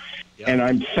MU. Yep. And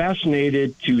I'm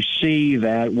fascinated to see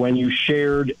that when you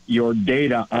shared your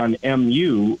data on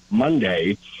MU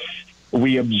Monday,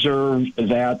 we observed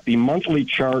that the monthly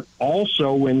chart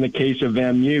also, in the case of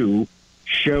MU,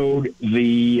 showed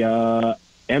the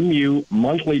MU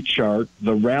monthly chart.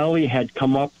 The rally had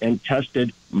come up and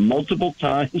tested multiple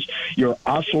times your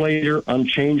oscillator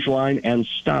unchanged line and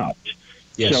stopped.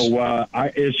 Yes. So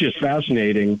it's just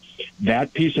fascinating.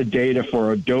 That piece of data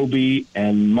for Adobe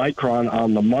and Micron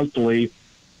on the monthly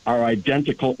are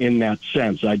identical in that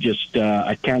sense. I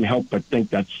can't help but think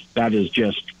that is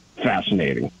just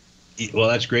fascinating. Well,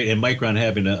 that's great. And Micron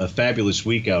having a fabulous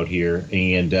week out here.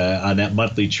 And on that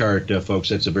monthly chart, folks,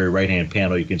 that's the very right-hand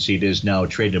panel. You can see it is now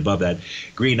trading above that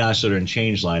green oscillator and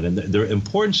change line. And the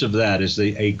importance of that is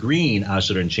a green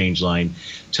oscillator and change line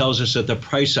tells us that the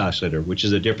price oscillator, which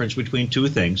is the difference between two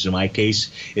things, in my case,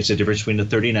 it's the difference between the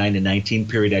 39 and 19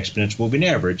 period exponential moving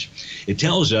average. It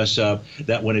tells us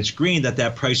that when it's green,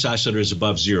 that price oscillator is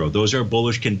above zero. Those are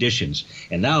bullish conditions.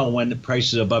 And now when the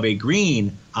price is above a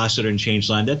green oscillator and change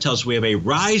line, that tells us we have a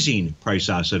rising price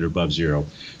oscillator above zero.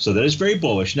 So that is very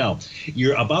bullish. Now,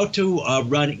 you're about to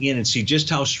run in and see just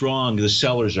how strong the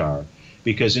sellers are,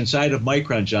 because inside of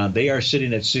Micron, John, they are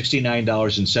sitting at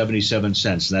 $69.77,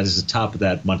 and that is the top of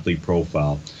that monthly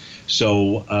profile.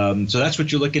 So so that's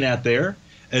what you're looking at there.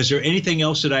 Is there anything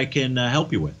else that I can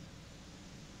help you with?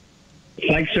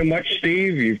 Thanks so much,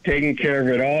 Steve. You've taken care of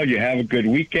it all. You have a good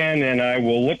weekend, and I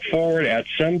will look forward at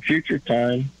some future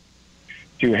time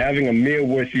to having a meal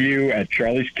with you at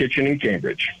Charlie's Kitchen in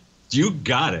Cambridge. You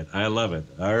got it. I love it.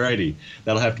 All righty.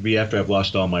 That'll have to be after I've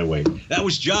lost all my weight. That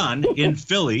was John in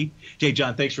Philly. Hey,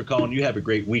 John, thanks for calling. You have a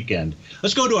great weekend.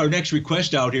 Let's go to our next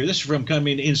request out here. This is from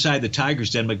coming inside the Tigers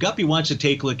Den. McGuppy wants to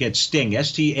take a look at Sting,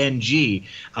 STNG,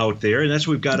 out there, and that's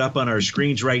what we've got up on our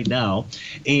screens right now.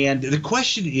 And the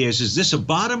question is this a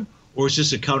bottom or is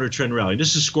this a counter trend rally?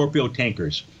 This is Scorpio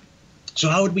Tankers. So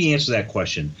how would we answer that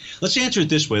question? Let's answer it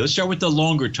this way. Let's start with the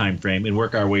longer time frame and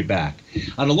work our way back.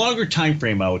 On a longer time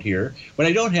frame out here, what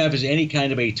I don't have is any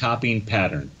kind of a topping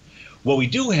pattern. What we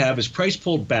do have is price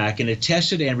pulled back, and it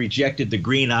tested and rejected the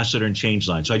green oscillator and change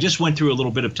line. So I just went through a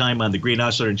little bit of time on the green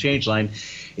oscillator and change line.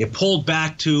 It pulled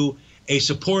back to a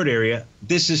support area.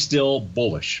 This is still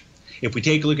bullish. If we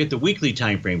take a look at the weekly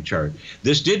time frame chart,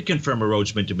 this did confirm a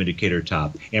Rhodes Momentum Indicator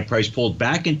top, and price pulled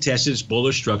back and tested its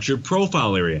bullish structured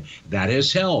profile area. That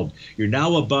has held. You're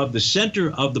now above the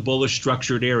center of the bullish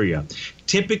structured area.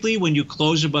 Typically, when you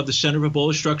close above the center of a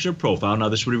bullish structured profile, now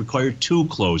this would require two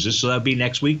closes, so that would be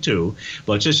next week too.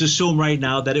 But let's just assume right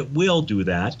now that it will do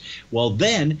that. Well,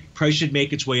 then price should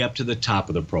make its way up to the top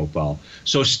of the profile.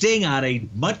 So Sting on a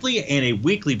monthly and a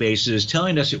weekly basis is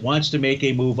telling us it wants to make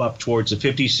a move up towards the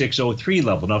 5603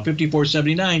 level. Now,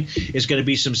 5479 is going to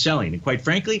be some selling. And quite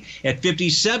frankly, at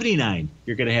 5079,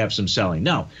 you're going to have some selling.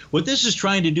 Now, what this is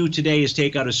trying to do today is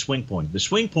take out a swing point. The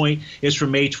swing point is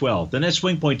from May 12th, and that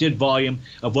swing point did volume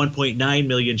of 1.9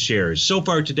 million shares. So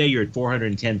far today, you're at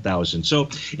 410,000. So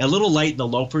a little light in the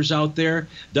loafers out there.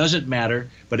 Doesn't matter,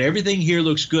 but everything here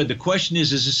looks good. The question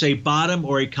is this a bottom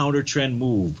or a counter trend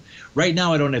move? Right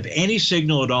now, I don't have any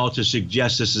signal at all to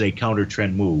suggest this is a counter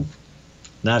trend move.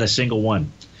 Not a single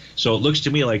one. So it looks to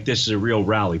me like this is a real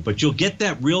rally. But you'll get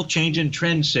that real change in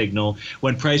trend signal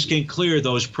when price can clear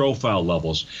those profile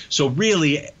levels. So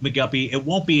really, McGuppy, it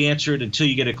won't be answered until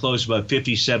you get a close about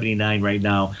 50.79 right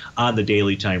now on the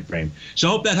daily time frame. So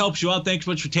I hope that helps you out. Thanks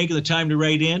so much for taking the time to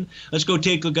write in. Let's go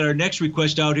take a look at our next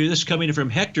request out here. This is coming in from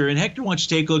Hector, and Hector wants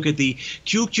to take a look at the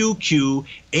QQQ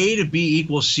A to B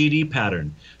equals CD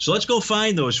pattern. So let's go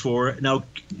find those for now.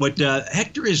 What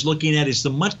Hector is looking at is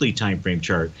the monthly time frame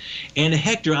chart. And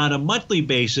Hector, on a monthly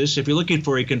basis, if you're looking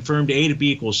for a confirmed A to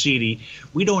B equals CD,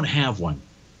 we don't have one.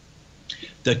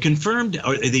 The confirmed,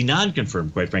 or the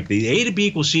non-confirmed, quite frankly, the A to B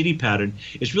equals CD pattern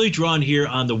is really drawn here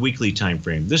on the weekly time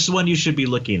frame. This is the one you should be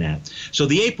looking at. So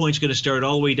the A point is going to start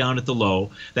all the way down at the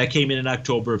low. That came in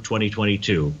October of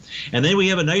 2022. And then we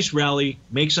have a nice rally,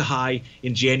 makes a high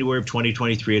in January of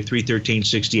 2023 at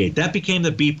 313.68. That became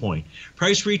the B point.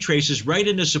 Price retraces right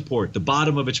into support, the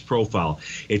bottom of its profile.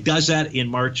 It does that in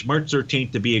March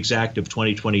 13th to be exact of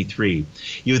 2023.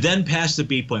 You then pass the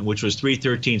B point, which was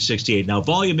 313.68. Now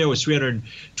volume there was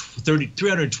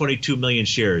 322 million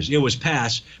shares. It was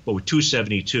passed, but with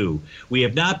 272. We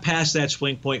have not passed that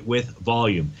swing point with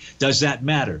volume. Does that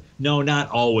matter? No, not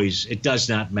always. It does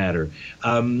not matter.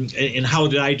 And how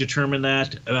did I determine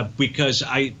that? Because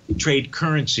I trade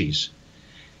currencies.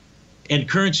 And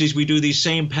currencies, we do these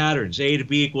same patterns, A to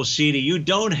B equals CD. You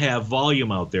don't have volume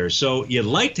out there. So you'd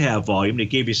like to have volume to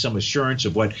give you some assurance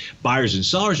of what buyers and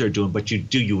sellers are doing. But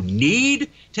do you need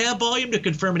to have volume to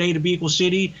confirm an A to B equals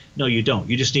CD? No, you don't.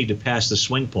 You just need to pass the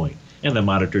swing point and then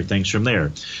monitor things from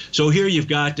there. So here you've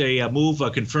got a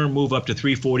confirmed move up to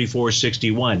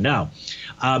 344.61. Now,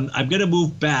 I'm going to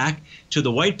move back to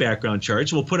the white background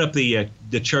charts. We'll put up the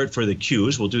chart for the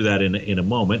Qs. We'll do that in a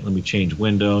moment. Let me change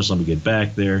windows. Let me get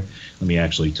back there. Let me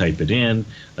actually type it in.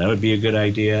 That would be a good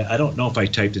idea. I don't know if I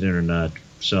typed it in or not,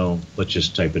 so let's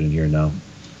just type it in here now.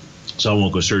 So I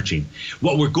won't go searching.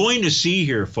 What we're going to see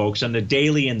here, folks, on the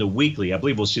daily and the weekly, I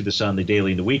believe we'll see this on the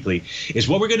daily and the weekly, is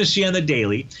what we're going to see on the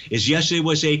daily is yesterday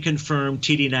was a confirmed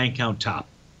TD9 count top.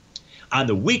 On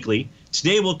the weekly,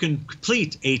 Today will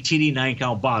complete a TD9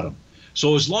 count bottom.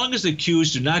 So as long as the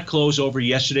Qs do not close over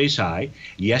yesterday's high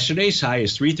is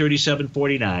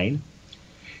 337.49,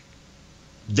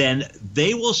 then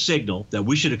they will signal that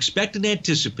we should expect and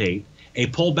anticipate a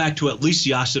pullback to at least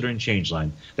the oscillator and change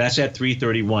line. That's at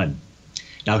 331.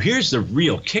 Now here's the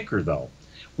real kicker though.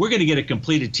 We're going to get a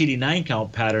completed TD9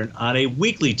 count pattern on a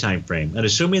weekly time frame. And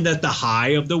assuming that the high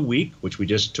of the week, which we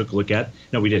just took a look at,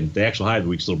 no, we didn't. The actual high of the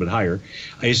week's a little bit higher,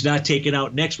 is not taken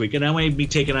out next week. And when I mean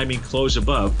taken, I mean close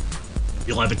above.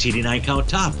 You'll have a TD9 count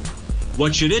top.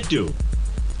 What should it do?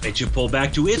 It should pull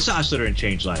back to its oscillator and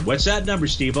change line. What's that number,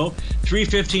 Steve-O?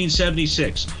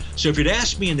 315.76. So if you'd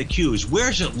ask me in the Qs,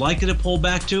 where's it likely to pull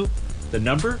back to? The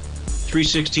number?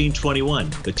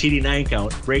 316.21, the TD9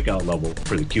 count breakout level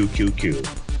for the QQQ.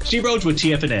 Steve Rhodes with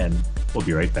TFNN. We'll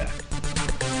be right back.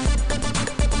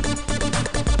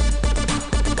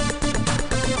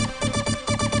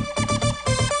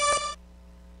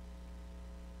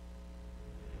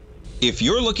 If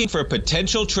you're looking for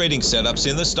potential trading setups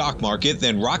in the stock market,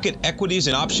 then Rocket Equities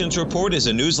and Options Report is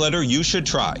a newsletter you should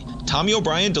try. Tommy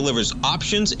O'Brien delivers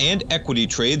options and equity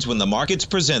trades when the markets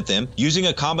present them, using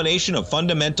a combination of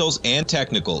fundamentals and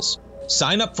technicals.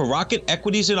 Sign up for Rocket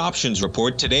Equities and Options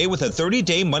Report today with a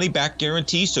 30-day money-back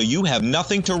guarantee so you have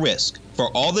nothing to risk. For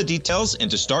all the details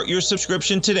and to start your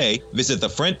subscription today, visit the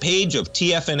front page of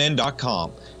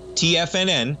TFNN.com.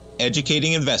 TFNN,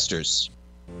 educating investors.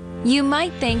 You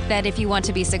might think that if you want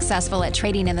to be successful at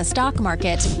trading in the stock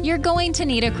market, you're going to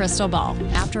need a crystal ball.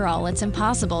 After all, it's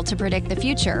impossible to predict the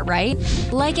future, right?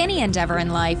 Like any endeavor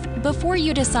in life, before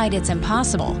you decide it's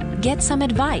impossible, get some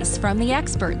advice from the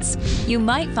experts. You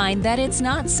might find that it's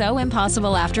not so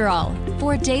impossible after all.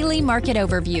 For daily market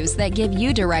overviews that give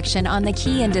you direction on the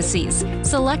key indices,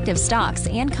 selective stocks,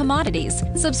 and commodities,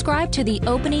 subscribe to the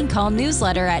Opening Call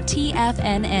newsletter at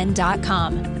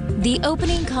TFNN.com. The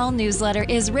Opening Call newsletter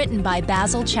is written by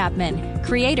Basil Chapman,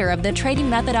 creator of the trading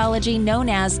methodology known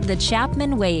as the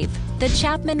Chapman Wave. The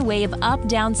Chapman Wave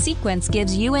up-down sequence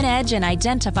gives you an edge in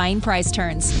identifying price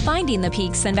turns, finding the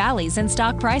peaks and valleys in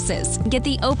stock prices. Get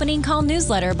the Opening Call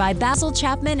newsletter by Basil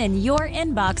Chapman in your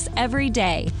inbox every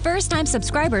day. First-time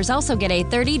subscribers also get a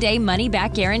 30-day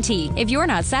money-back guarantee. If you're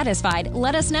not satisfied,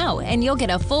 let us know, and you'll get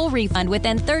a full refund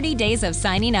within 30 days of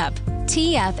signing up.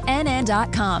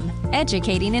 TFNN.com,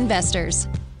 educating investors.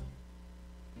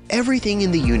 Everything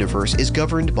in the universe is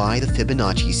governed by the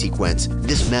Fibonacci sequence.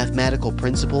 This mathematical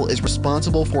principle is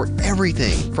responsible for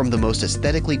everything from the most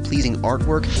aesthetically pleasing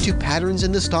artwork to patterns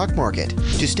in the stock market.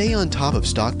 To stay on top of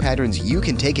stock patterns you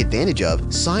can take advantage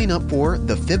of, sign up for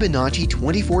the Fibonacci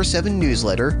 24/7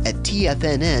 newsletter at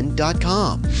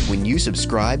TFNN.com. When you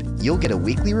subscribe, you'll get a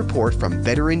weekly report from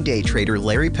veteran day trader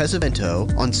Larry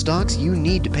Pesavento on stocks you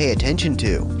need to pay attention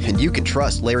to. And you can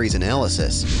trust Larry's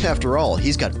analysis. After all,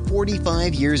 he's got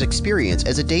 45 years experience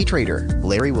as a day trader.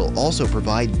 Larry will also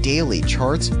provide daily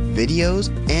charts,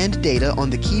 videos, and data on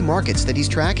the key markets that he's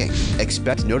tracking.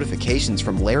 Expect notifications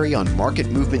from Larry on market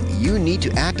movement you need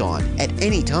to act on at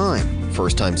any time.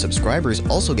 First-time subscribers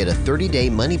also get a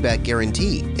 30-day money-back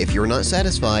guarantee. If you're not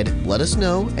satisfied, let us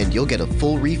know and you'll get a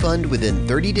full refund within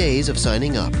 30 days of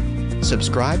signing up.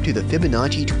 Subscribe to the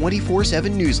Fibonacci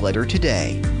 24/7 newsletter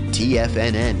today.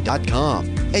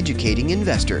 TFNN.com, educating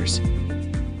investors.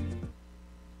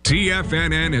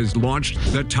 TFNN has launched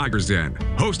the Tiger's Den,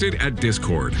 hosted at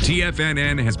Discord.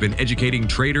 TFNN has been educating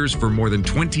traders for more than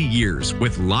 20 years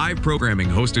with live programming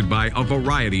hosted by a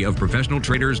variety of professional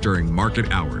traders during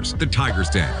market hours. The Tiger's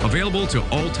Den, available to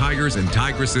all tigers and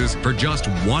tigresses for just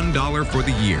 $1 for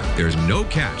the year. There's no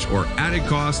catch or added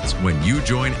costs when you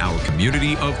join our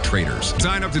community of traders.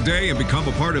 Sign up today and become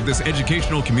a part of this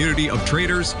educational community of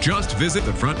traders. Just visit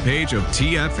the front page of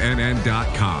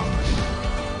TFNN.com.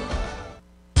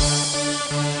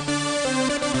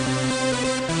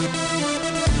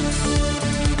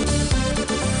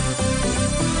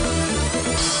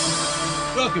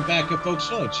 Welcome back, folks.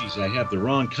 Oh, geez, I have the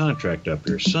wrong contract up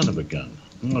here. Son of a gun.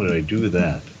 How did I do with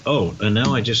that? Oh, and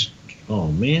now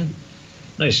oh, man.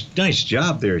 Nice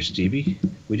job there, Stevie.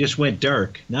 We just went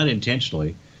dark, not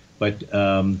intentionally, but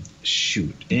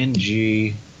shoot,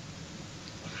 NG.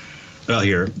 Well,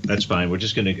 here, that's fine. I'll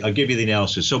give you the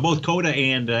analysis. So both CODA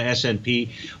and S&P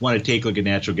want to take a look at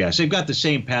natural gas. They've got the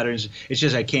same patterns. It's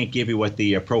just I can't give you what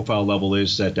the profile level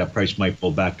is that price might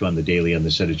pull back to on the daily on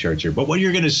the set of charts here. But what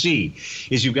you're going to see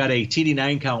is you've got a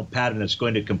TD9 count pattern that's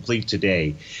going to complete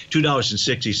today,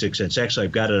 $2.66. Actually,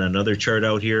 I've got it on another chart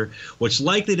out here. What's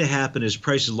likely to happen is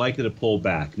price is likely to pull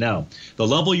back. Now, the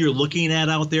level you're looking at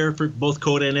out there for both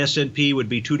CODA and S&P would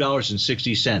be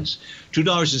 $2.60.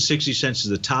 $2.60 is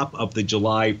the top of the the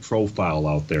July profile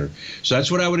out there. So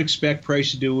that's what I would expect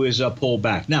price to do, is pull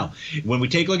back. Now, when we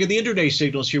take a look at the intraday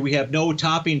signals here, we have no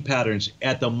topping patterns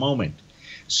at the moment.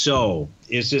 So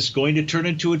is this going to turn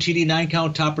into a TD9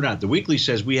 count top or not? The weekly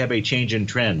says we have a change in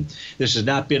trend. This has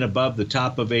not been above the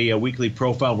top of a weekly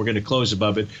profile. We're going to close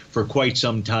above it for quite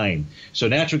some time. So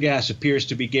natural gas appears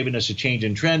to be giving us a change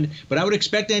in trend, but I would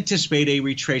expect to anticipate a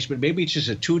retracement. Maybe it's just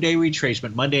a 2-day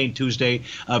retracement, Monday and Tuesday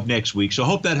of next week. So I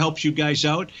hope that helps you guys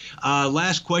out.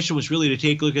 Last question was really to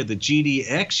take a look at the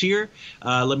GDX here.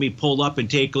 Let me pull up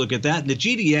and take a look at that. And the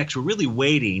GDX, we're really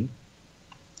waiting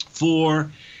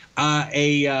for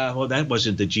well, that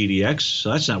wasn't the GDX,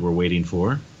 so that's not what we're waiting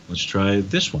for. Let's try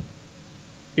this one.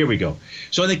 Here we go.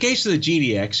 So in the case of the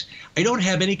GDX, I don't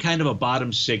have any kind of a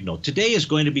bottom signal. Today is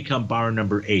going to become bar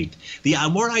number 8. The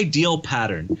more ideal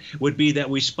pattern would be that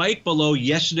we spike below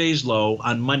yesterday's low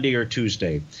on Monday or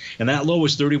Tuesday, and that low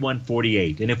was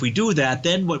 31.48. And if we do that,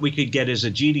 then what we could get is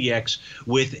a GDX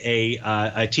with a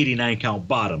TD9 count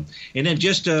bottom. And then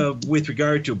just with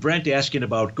regard to Brent asking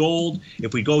about gold,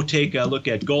 if we go take a look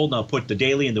at gold, and I'll put the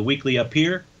daily and the weekly up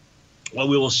here, what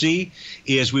we will see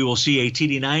is we will see a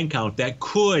TD9 count that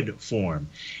could form.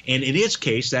 And in its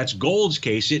case, that's gold's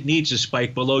case, it needs to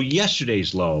spike below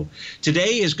yesterday's low.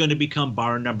 Today is going to become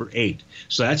bar number 8.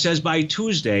 So that says by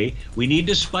Tuesday, we need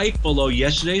to spike below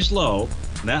yesterday's low.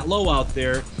 And that low out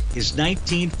there is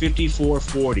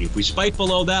 1954.40. If we spike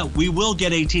below that, we will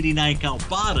get a TD9 count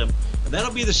bottom. And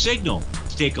that'll be the signal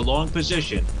to take a long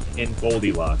position in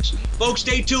Goldilocks. Folks,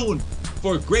 stay tuned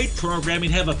for great programming.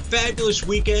 Have a fabulous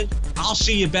weekend. I'll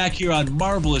see you back here on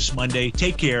Marvelous Monday.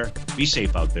 Take care. Be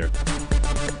safe out there.